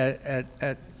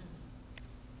at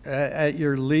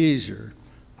your leisure.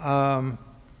 And,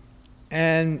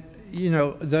 you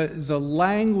know, the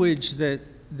language that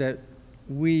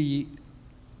we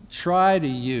try to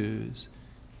use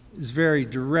is very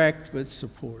direct but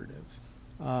supportive.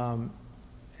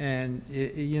 And,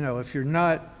 you know, if you're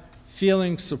not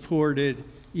feeling supported,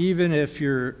 even if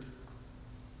you're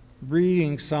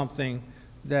reading something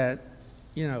that,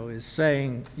 you know, is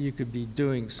saying you could be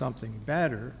doing something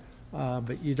better,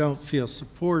 but you don't feel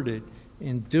supported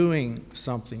in doing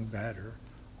something better,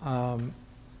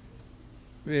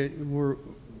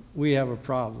 we have a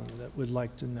problem that we'd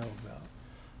like to know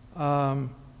about.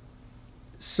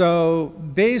 So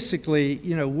basically,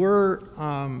 you know, we're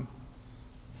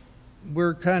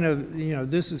kind of, you know,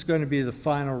 this is going to be the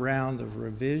final round of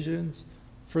revisions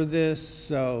for this.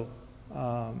 So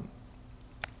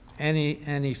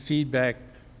any feedback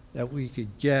that we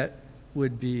could get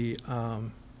would be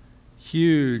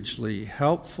hugely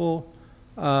helpful.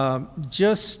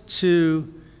 Just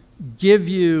to give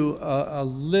you a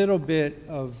little bit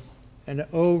of an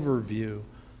overview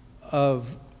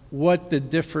of what the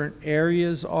different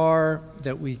areas are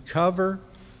that we cover.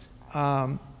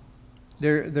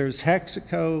 There's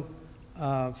Hexaco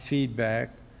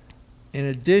feedback. In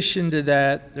addition to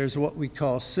that, there's what we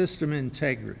call system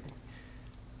integrity.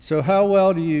 So how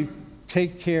well do you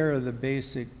take care of the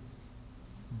basic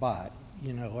body?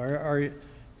 You know,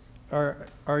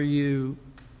 are you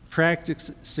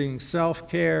practicing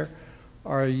self-care?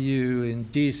 Are you in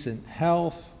decent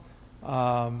health?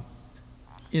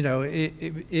 You know,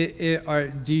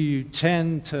 do you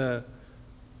tend to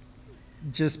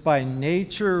just by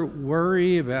nature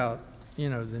worry about, you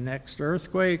know, the next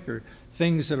earthquake or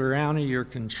things that are out of your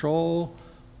control?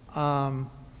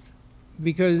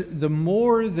 Because the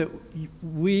more that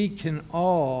we can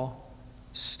all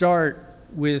start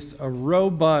with a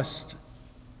robust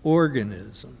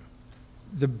organism,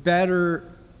 the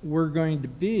better we're going to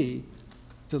be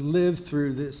to live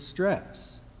through this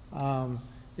stress.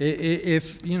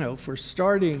 If you know, for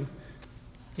starting,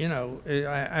 you know,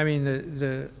 I mean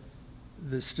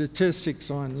the statistics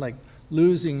on like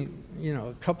losing, you know,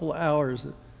 a couple hours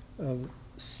of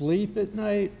sleep at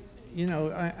night, you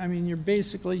know, I mean you're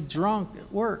basically drunk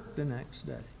at work the next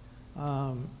day.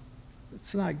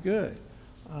 It's not good.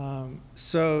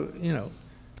 So you know,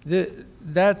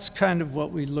 that's kind of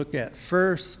what we look at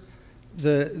first.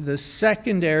 The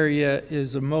second area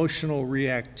is emotional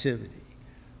reactivity.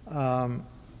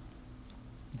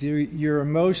 Do your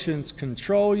emotions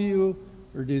control you,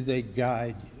 or do they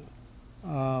guide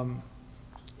you?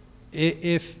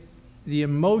 If the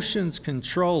emotions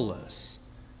control us,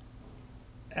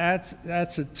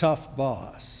 that's a tough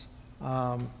boss,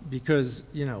 because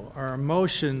you know our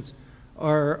emotions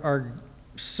are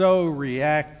so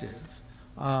reactive,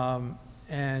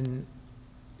 and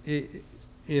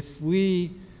if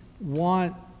we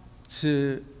want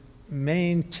to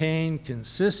maintain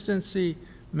consistency,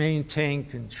 maintain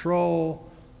control,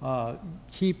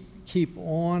 keep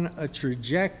on a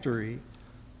trajectory,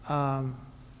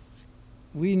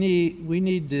 we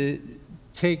need to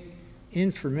take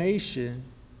information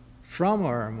from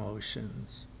our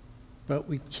emotions, but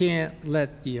we can't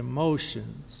let the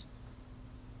emotions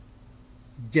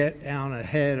get out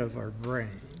ahead of our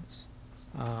brains.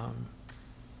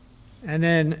 And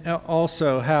then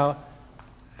also, how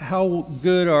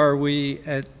good are we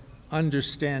at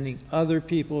understanding other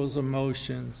people's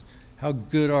emotions? How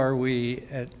good are we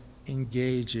at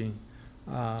engaging?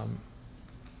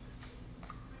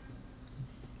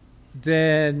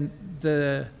 Then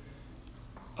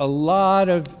a lot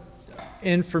of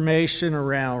information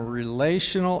around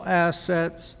relational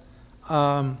assets.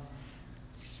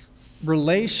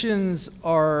 Relations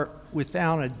are,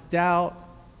 without a doubt,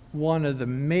 one of the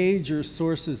major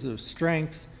sources of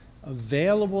strengths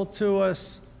available to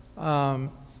us,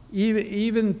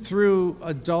 even through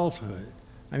adulthood.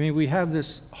 I mean, we have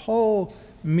this whole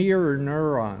mirror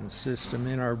neuron system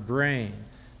in our brain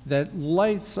that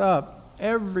lights up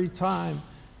every time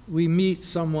we meet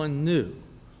someone new.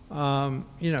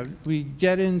 You know, we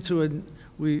get into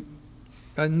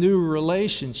a new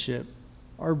relationship,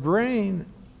 our brain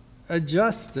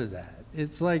adjusts to that.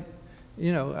 It's like,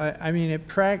 you know, I mean,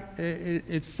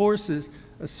 it forces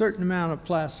a certain amount of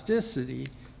plasticity,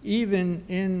 even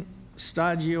in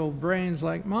stagio brains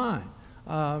like mine.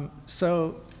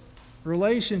 So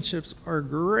relationships are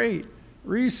great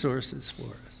resources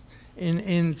for us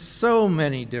in so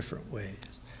many different ways.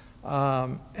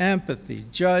 Empathy,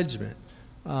 judgment,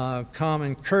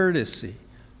 common courtesy,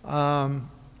 all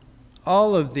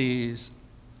of these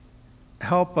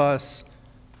help us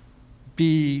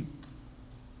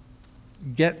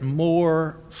get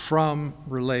more from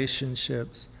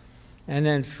relationships. And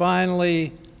then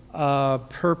finally,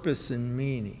 purpose and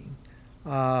meaning.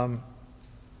 And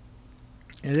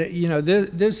you know,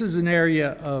 this is an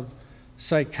area of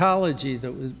psychology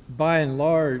that was, by and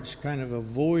large, kind of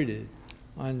avoided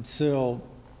until,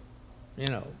 you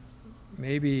know,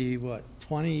 maybe, what,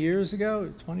 20 years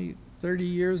ago, 20, 30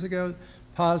 years ago,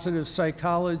 positive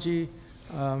psychology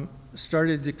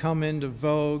started to come into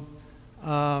vogue.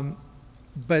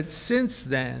 But since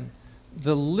then,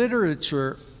 the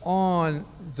literature on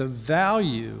the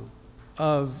value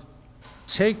of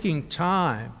taking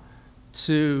time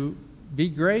to be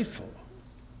grateful,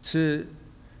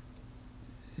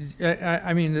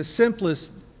 I mean, the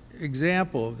simplest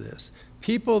example of this,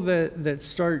 people that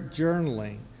start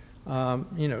journaling,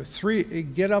 you know,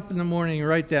 get up in the morning and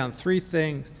write down 3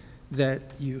 things that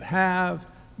you have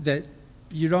that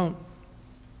you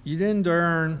didn't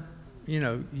earn, you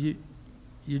know, you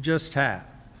just have.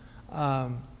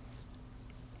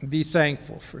 Be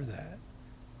thankful for that.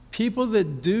 People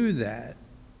that do that,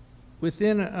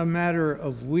 within a matter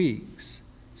of weeks,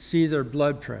 see their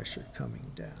blood pressure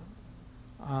coming down.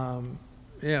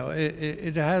 You know,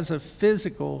 it has a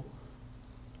physical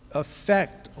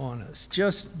effect on us.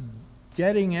 Just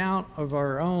getting out of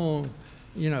our own,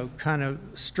 you know, kind of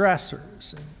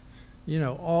stressors and, you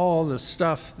know, all the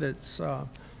stuff that's, you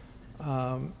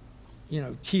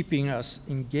know, keeping us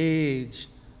engaged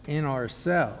in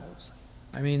ourselves.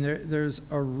 I mean, there's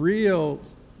a real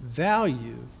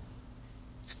value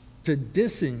to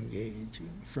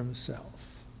disengaging from self.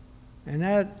 And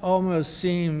that almost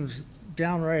seems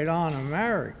downright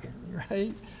un-American,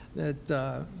 right?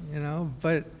 That, you know,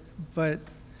 but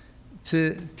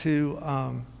to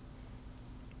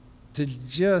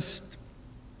just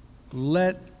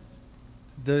let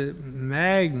the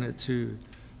magnitude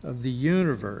of the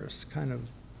universe kind of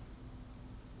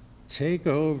take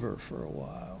over for a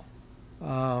while.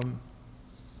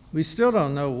 We still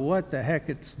don't know what the heck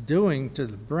it's doing to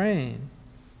the brain,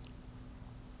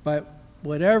 but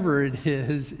whatever it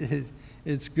is,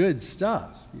 it's good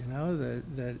stuff, you know,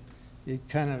 that it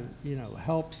kind of, you know,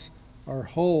 helps our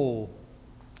whole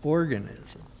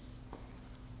organism.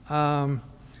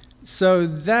 So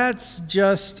that's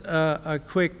just a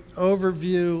quick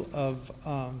overview of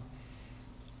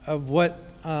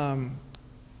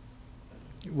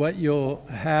what you'll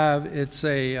have. It's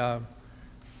a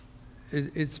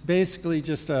it's basically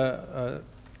just a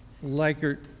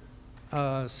Likert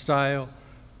style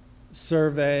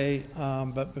survey.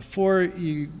 But before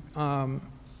you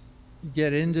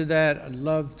get into that, I'd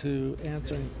love to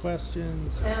answer any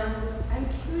questions. I'm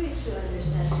curious to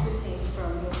understand two things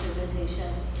from your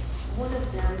presentation. One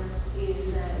of them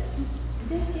is,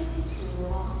 did I get it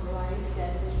wrong, right,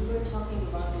 that when you were talking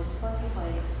about the Spotify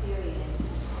experience,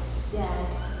 that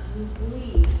you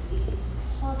believe it is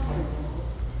possible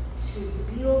to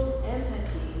build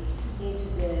empathy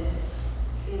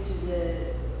into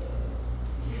the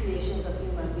creations of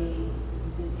human beings,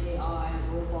 using AI,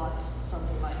 robots,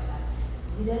 something like that.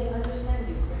 Did I understand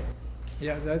you correctly?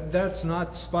 Yeah, that's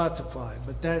not Spotify,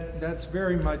 but that's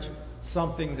very much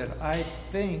something that I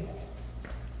think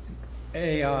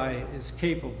AI is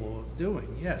capable of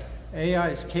doing. Yeah, AI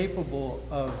is capable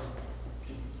of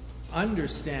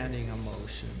understanding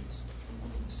emotions.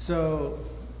 So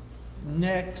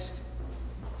next,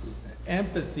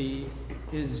 empathy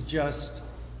is just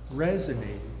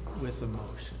resonating with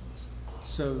emotions.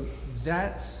 So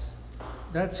that's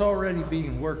already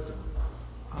being worked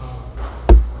on.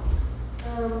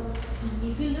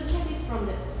 If you look at it from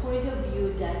the point of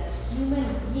view that human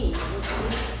being, what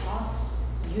makes us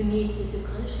unique is the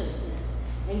consciousness.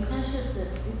 And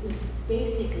consciousness is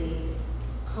basically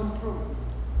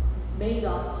made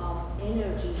up of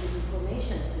energy and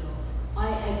information flow. I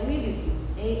agree with you.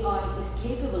 AI is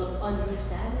capable of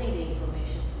understanding the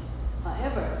information flow.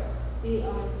 However,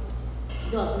 AI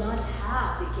does not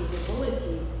have the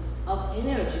capability of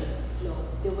energy flow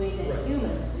the way that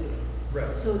humans do.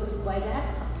 Right. So by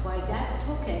that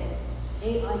token,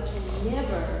 AI can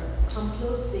never come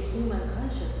close to the human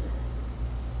consciousness.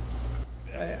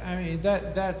 I mean,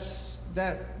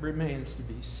 that remains to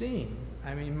be seen.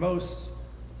 I mean, most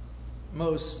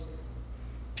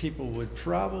people would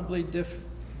probably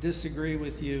disagree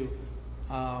with you,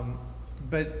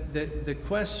 but the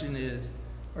question is,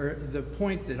 or the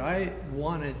point that I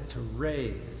wanted to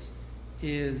raise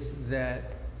is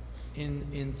that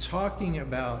in talking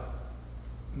about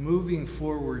moving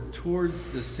forward towards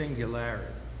the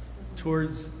singularity,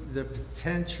 towards the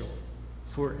potential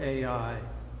for AI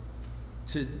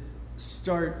to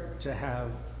start to have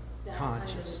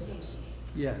consciousness.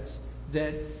 Yes,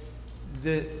 that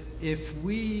if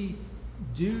we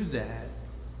do that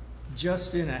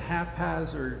just in a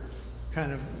haphazard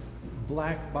kind of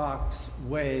black box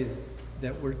way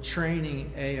that we're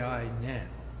training AI now,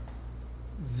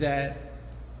 that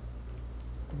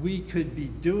we could be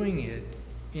doing it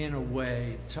in a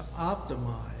way to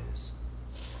optimize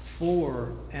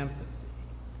for empathy.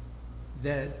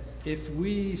 That if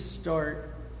we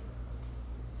start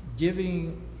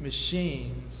giving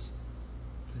machines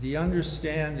the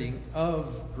understanding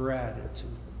of gratitude,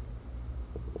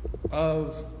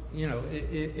 of, you know,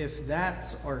 if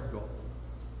that's our goal,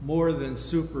 more than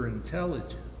super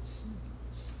intelligence,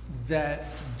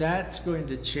 that's going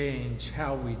to change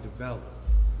how we develop.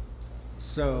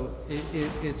 So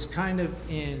it's kind of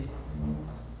in,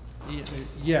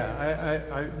 yeah,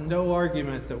 I no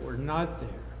argument that we're not there,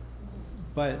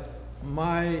 but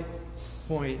my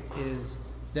point is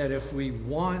that if we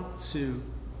want to,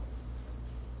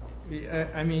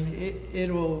 I mean,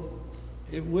 it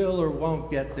will or won't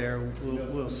get there,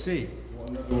 we'll see.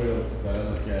 One other way that I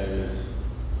look at it is,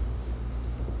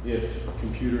 if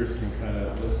computers can kind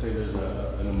of, let's say there's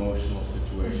an emotional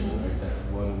situation, right, that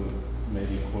one would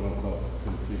maybe quote unquote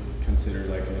consider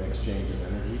like an exchange of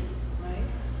energy. Right.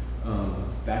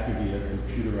 That could be a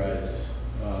computerized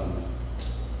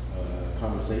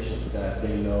conversation that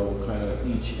they know kind of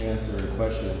each answer and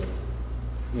question,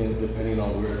 depending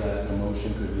on where that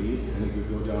emotion could lead, and it could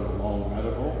go down a long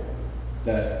rabbit hole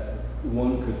that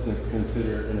one could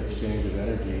consider an exchange of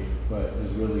energy, but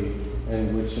is really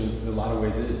and which in a lot of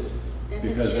ways is. That's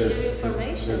because exchange of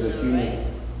information, there's a though, human. right?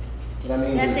 But I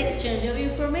mean, That's exchange of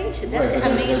information. That's right,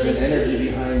 but there's amazing. an energy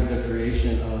behind the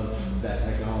creation of that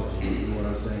technology. And what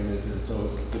I'm saying is that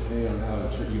so depending on how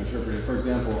you interpret it. For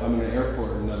example, I'm in an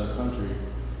airport in another country,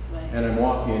 Right. and I'm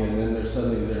walking, and then there's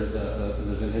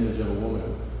an image of a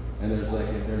woman, and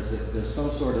there's some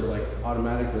sort of like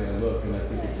automatically I look and I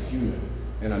think it's a human,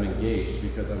 and I'm engaged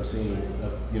because I'm seeing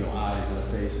eyes and a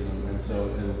face,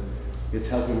 and it's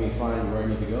helping me find where I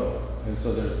need to go, and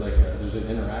so there's an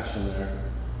interaction there.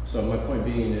 So my point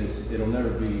being is it'll never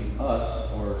be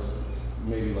us or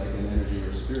maybe like an energy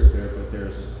or spirit there, but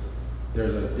there's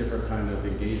a different kind of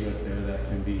engagement there that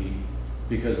can be,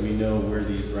 because we know where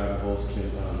these rabbit holes can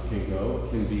go,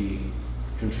 can be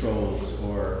controls,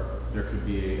 or there could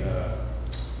be a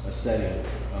setting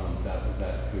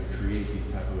that could create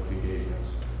these type of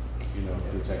engagements,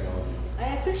 through technology.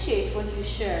 I appreciate what you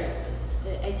shared.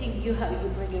 I think you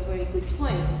bring a very good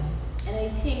point, and I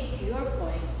think to your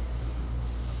point,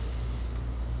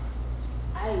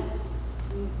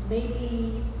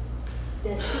 maybe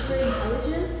that super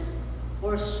intelligence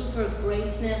or super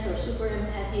greatness or super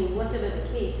empathy, whatever the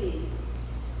case is,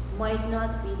 might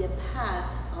not be the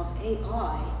path of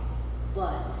AI,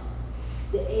 but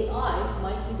the AI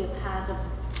might be the path of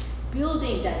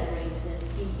building that greatness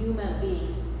in human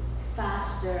beings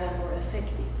faster and more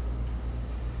effective.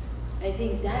 I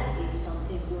think that is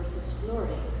something worth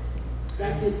exploring.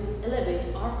 That would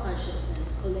elevate our consciousness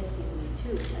collectively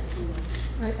too, as human beings.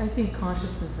 I think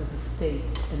consciousness is a state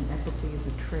and empathy is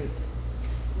a trait.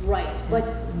 Right, but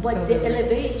so the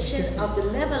there's elevation of the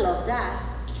level of that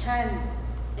can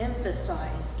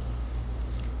emphasize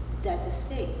that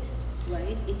state,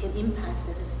 right? It can impact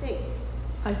that state.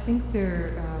 I think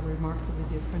they're remarkably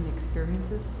different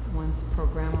experiences. One's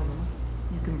programmable.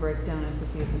 You can break down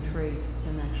empathy as a trait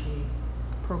and actually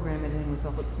program it in with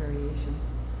all its variations.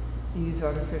 You use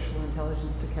artificial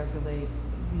intelligence to calculate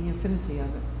the infinity of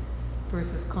it,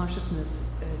 versus consciousness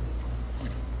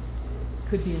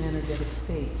could be an energetic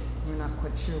state. We're not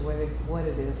quite sure what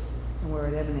it is and where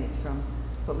it emanates from,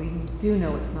 but we do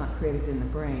know it's not created in the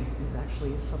brain. It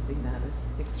actually is something that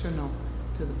is external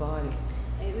to the body.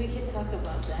 We can talk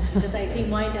about that, because I think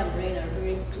mind and brain are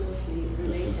very closely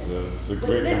related. It's a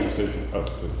great conversation. Oh,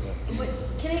 please. But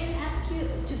can I ask you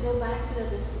to go back to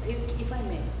that, if I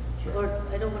may? Sure. Or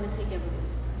I don't want to take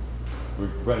everybody's time. We're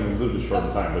running a little bit short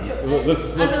on time, but sure. let's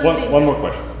one more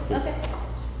question, please. Okay.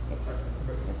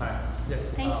 Hi.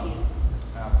 Thank you.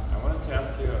 I wanted to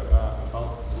ask you a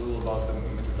little about the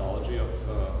methodology of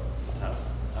the test,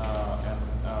 and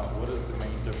what is the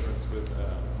main difference with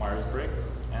Myers-Briggs?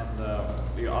 And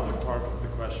the other part of the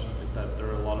question is that there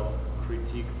are a lot of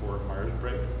critique for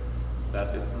Myers-Briggs,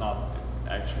 that it's not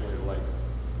actually like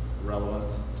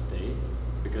relevant today,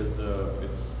 because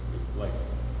it's like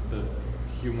the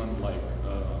human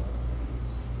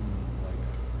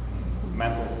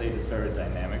mental state is very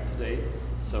dynamic today.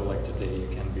 So like today you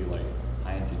can be like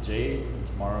INTJ, and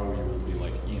tomorrow you will be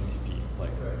like ENTP,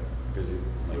 because you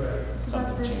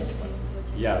something changed.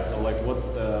 Yeah. So like what's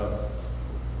the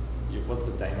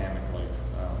dynamic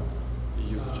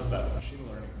usage of that? Machine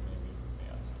learning, maybe.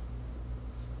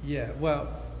 Yeah. Well,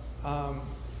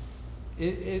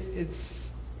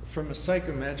 it's from a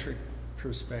psychometric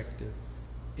perspective.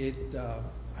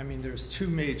 I mean, there's two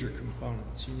major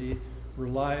components. You need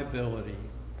reliability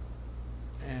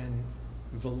and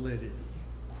validity.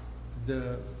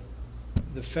 The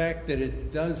fact that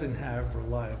it doesn't have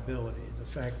reliability, the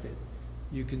fact that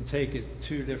you can take it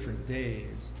 2 different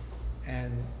days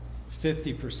and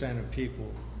 50% of people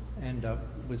end up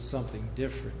with something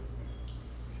different,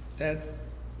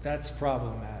 that's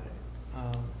problematic.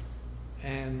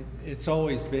 And it's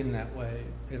always been that way.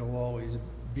 It'll always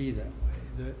be that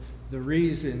way. The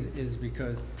reason is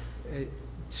because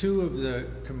 2 of the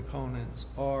components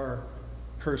are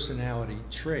personality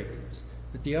traits,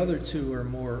 but the other 2 are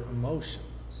more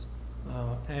emotions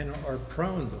and are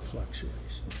prone to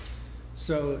fluctuation.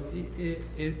 So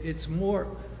it's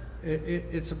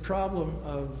a problem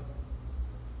of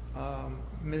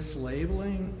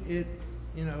mislabeling it,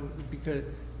 because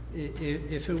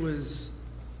if it was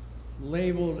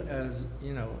labeled as,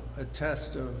 a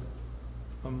test of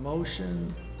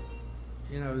emotion,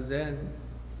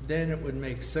 then it would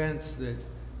make sense that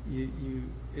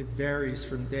it varies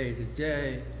from day to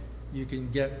day. You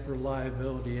can get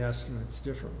reliability estimates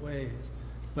different ways.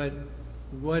 But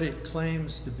what it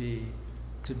claims to be,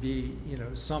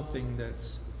 something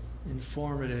that's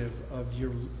informative of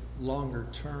your longer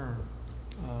term,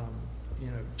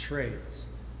 traits,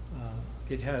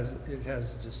 it has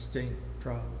distinct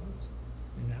problems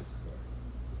in that regard.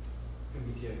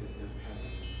 MBTI doesn't have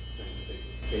any scientific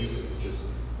basis. It's just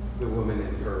the woman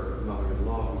and her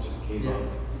mother-in-law who just came up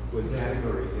with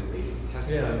categories, and they didn't test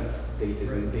them. They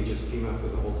didn't. They just came up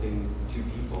with the whole thing, 2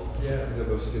 people, as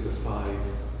opposed to the 5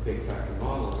 big factor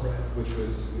model, which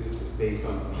was based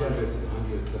on hundreds and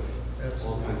hundreds of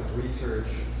all kinds of research.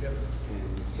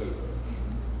 And so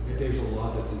there's a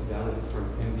lot that's invalid from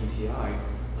MBTI,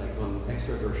 like on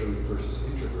extroversion versus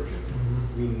introversion.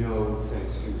 We know,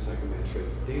 thanks to psychometric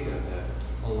data, that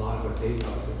a lot of what they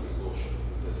thought was bullshit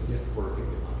doesn't work in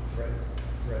real life.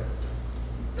 Right.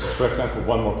 So we have time for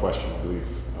one more question, I believe.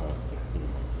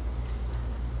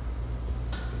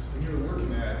 When you were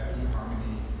working at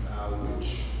eHarmony,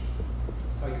 which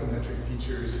psychometric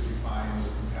features did you find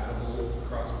were compatible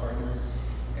across partners,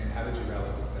 and how did you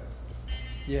validate that?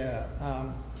 Yeah.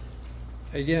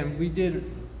 Again, we did,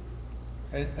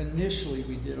 initially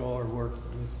we did all our work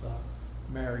with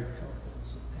married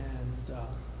couples.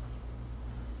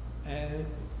 And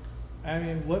I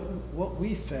mean, what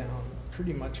we found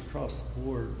pretty much across the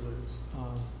board was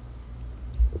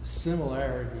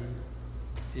similarity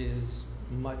is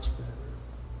much better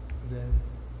than,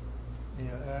 you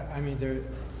know, I mean,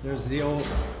 there's the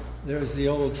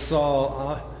old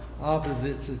saw,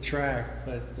 opposites attract,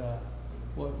 but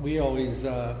what we always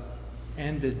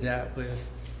ended that with,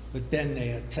 but then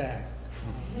they attack.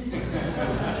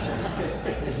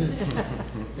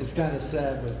 It's kind of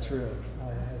sad but true,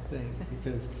 I think,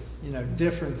 because, you know,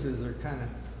 differences are kind of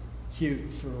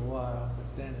cute for a while,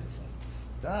 but then it's like,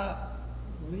 stop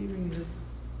leaving your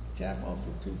cap off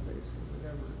your toothpaste or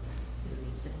whatever it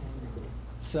is.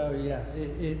 So yeah,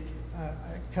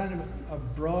 kind of a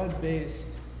broad-based,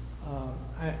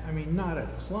 I mean, not a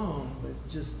clone, but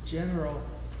just general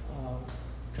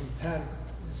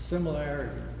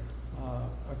similarity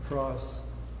across.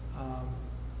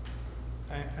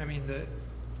 I mean,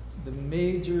 the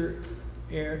major,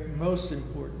 most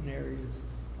important areas,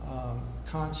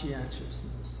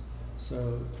 conscientiousness.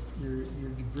 So your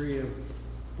degree of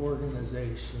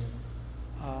organization,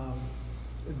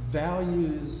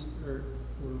 values were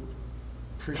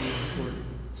pretty important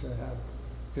to have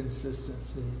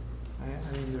consistency.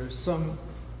 I mean, there's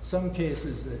some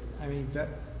cases that, I mean, that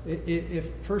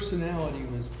if personality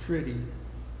was pretty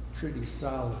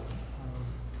solid,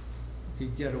 you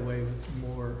could get away with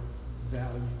more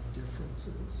value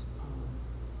differences.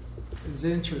 It's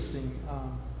interesting.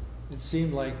 It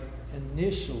seemed like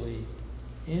initially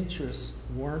interests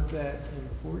weren't that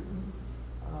important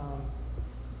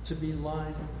to be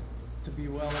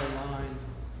well aligned,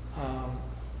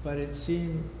 but it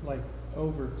seemed like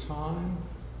over time,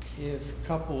 if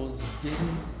couples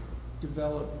didn't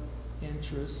develop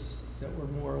interests that were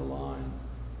more aligned,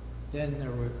 then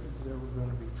there were going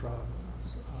to be problems.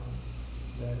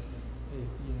 That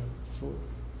you know,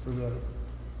 for the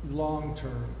long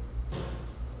term,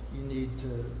 you need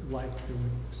to like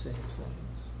doing the same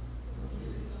things.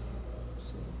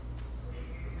 So.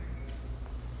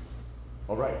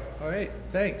 All right. All right.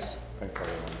 Thanks. Thanks,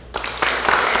 everyone.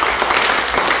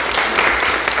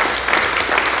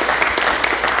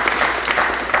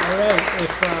 All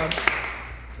right.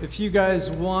 If you guys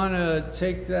want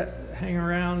to hang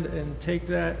around and take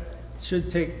that, it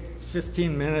should take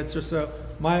 15 minutes or so.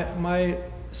 My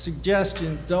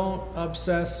suggestion: don't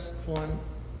obsess on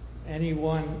any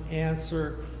one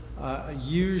answer.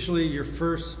 Usually, your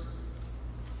first,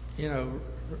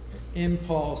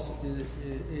 impulse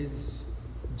is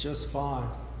just fine.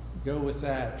 Go with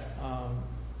that.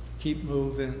 Keep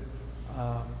moving,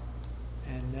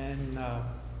 and then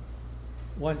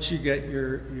once you get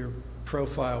your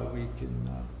profile, we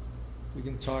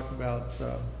can talk about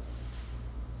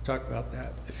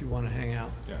that if you want to hang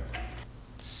out. Yeah.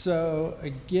 So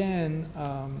again,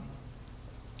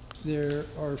 there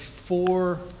are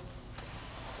four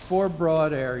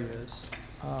broad areas.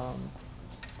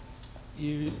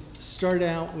 You start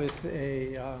out with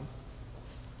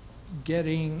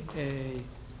getting a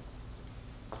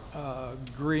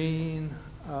green,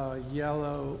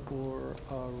 yellow, or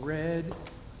a red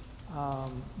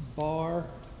bar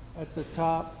at the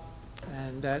top,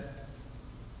 and that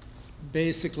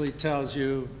basically tells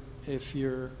you if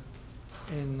you're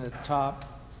in the top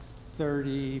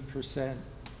 30%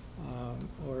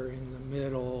 or in the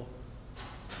middle,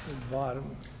 the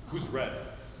bottom. Who's red?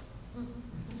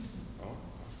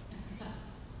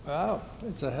 Oh,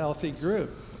 it's a healthy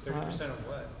group. 30% of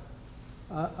what?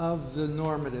 Of the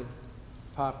normative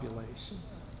population.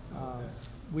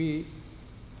 We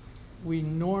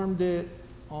normed it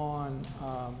on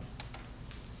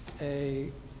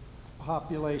a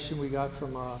population we got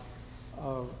from a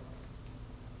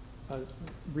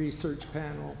research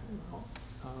panel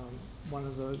one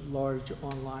of the large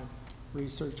online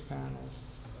research panels.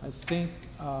 I think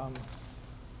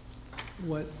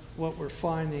what we're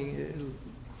finding is,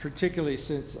 particularly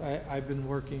since I've been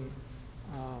working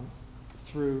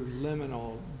through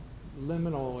Liminal.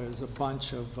 Liminal is a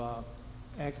bunch of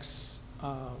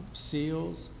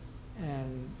ex-SEALs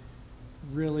and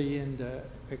really into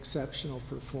exceptional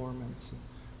performance.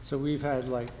 So we've had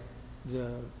like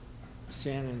the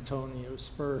San Antonio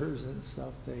Spurs and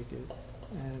stuff take it,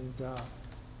 and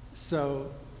so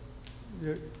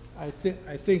I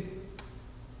think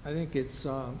it's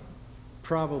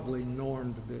probably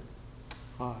normed a bit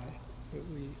high,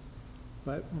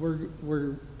 but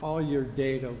we're all your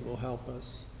data will help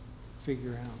us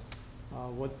figure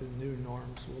out what the new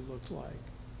norms will look like.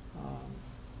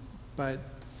 But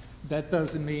that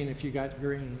doesn't mean if you got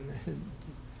green, you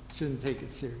shouldn't take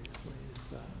it seriously.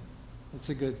 It's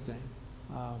a good thing.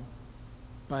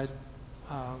 But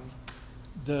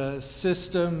the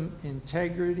system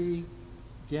integrity,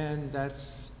 again,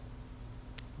 that's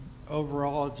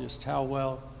overall just how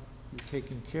well you're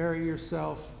taking care of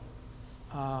yourself.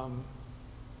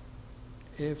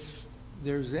 If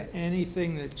there's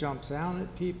anything that jumps out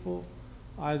at people,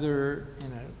 either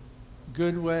in a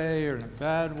good way or in a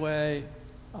bad way,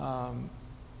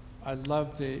 I'd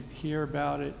love to hear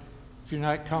about it. If you're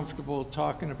not comfortable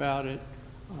talking about it,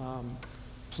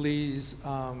 please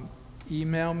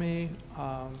email me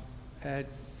at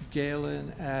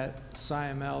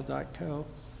galen@sciml.co.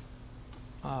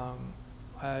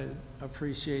 I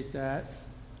appreciate that.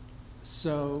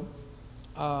 So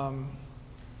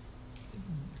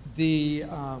the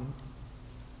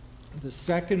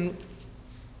second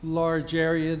large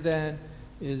area then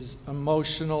is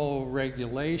emotional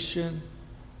regulation.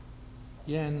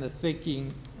 Again, the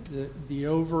thinking, the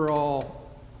overall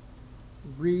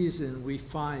reason we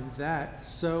find that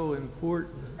so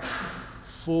important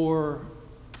for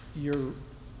your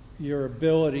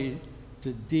ability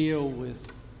to deal with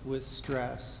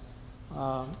stress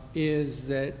is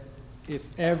that if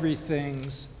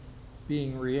everything's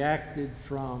being reacted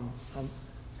from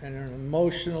at an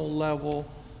emotional level,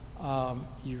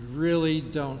 you really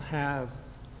don't have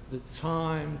the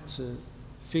time to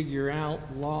figure out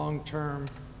long-term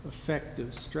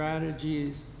effective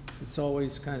strategies. It's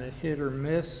always kind of hit or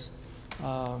miss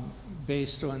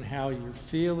based on how you're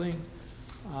feeling.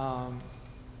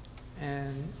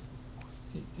 And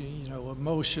you know,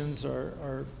 emotions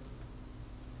are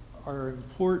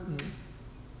important,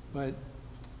 but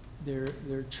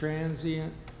they're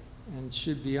transient and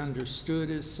should be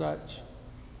understood as such.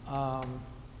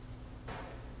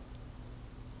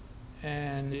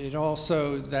 And it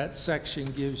also, that section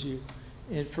gives you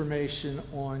information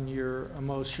on your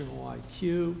emotional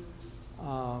IQ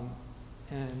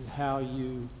and how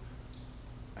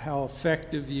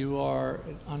effective you are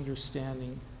at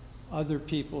understanding other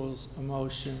people's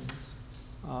emotions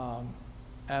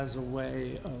as a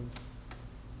way of,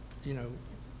 you know,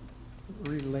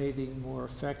 relating more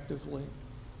effectively.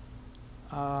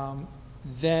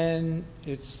 Then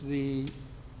it's the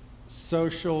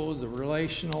social, the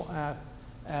relational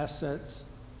assets.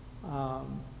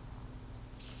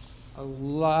 A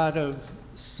lot of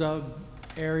sub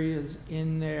areas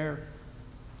in there.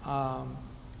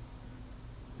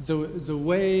 The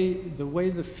way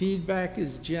the feedback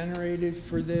is generated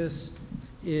for this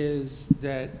is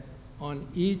that on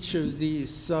each of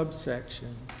these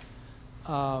subsections,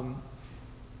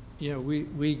 you know,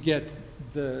 we get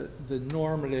the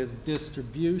normative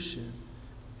distribution,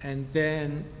 and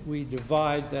then we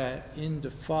divide that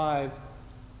into 5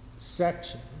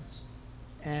 sections,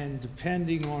 and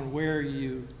depending on where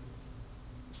you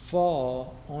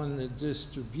fall on the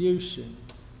distribution,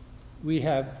 we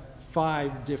have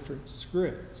 5 different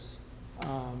scripts.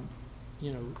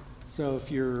 You know, so if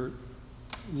you're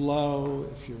low,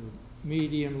 if you're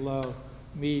medium, low,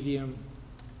 medium,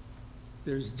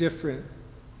 there's different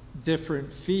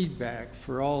feedback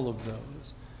for all of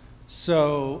those.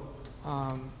 So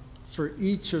for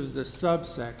each of the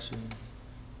subsections,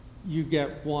 you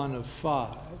get 1 of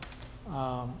 5.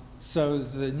 So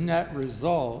the net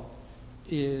result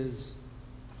is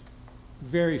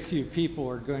very few people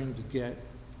are going to get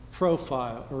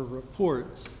profile or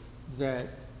reports that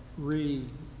read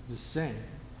the same.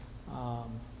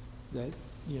 That,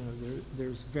 you know,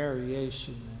 there's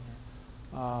variation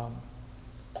there.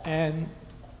 And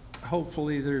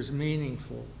hopefully there's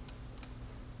meaningful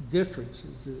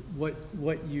differences. What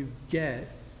you get,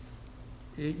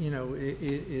 you know, it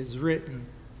is written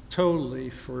totally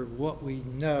for what we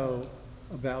know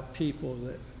about people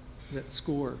that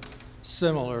score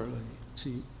similarly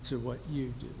to what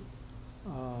you do.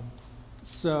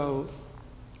 So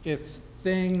if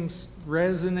things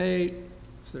resonate,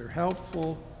 if they're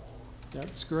helpful,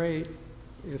 that's great.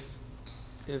 If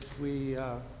we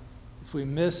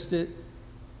missed it,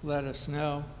 let us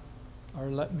know, or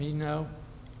let me know.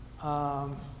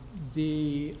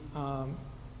 The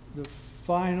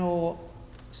final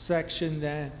section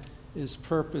then is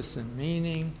purpose and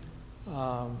meaning,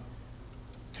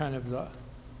 kind of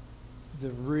the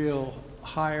real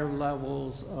higher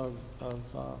levels of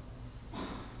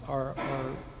our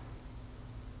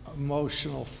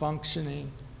emotional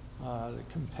functioning, the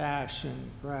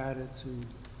compassion, gratitude,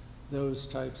 those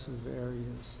types of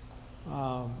areas.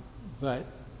 But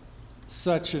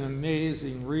such an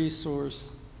amazing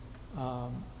resource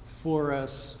for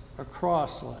us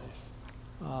across life,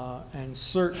 and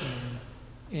certainly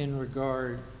in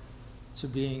regard to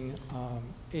being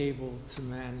able to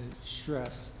manage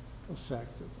stress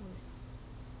effectively.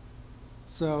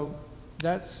 So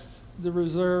that's the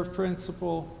reserve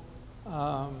principle.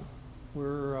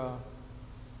 We're,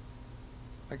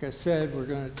 like I said, we're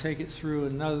going to take it through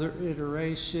another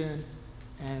iteration,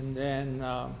 and then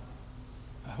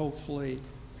hopefully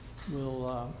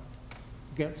we'll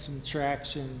get some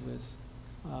traction with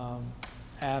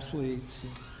athletes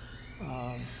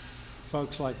and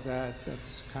folks like that.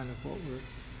 That's kind of what we're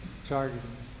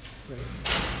targeting right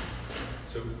now.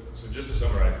 So just to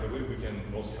summarize, the way we can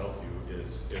most help you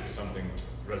is if something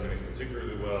resonates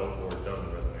particularly well or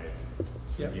doesn't resonate,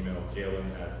 Yep. email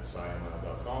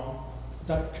galen@psychometrics.com.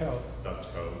 .co.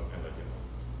 And let you know.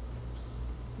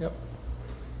 Yep.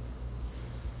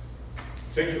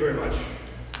 Thank you very much.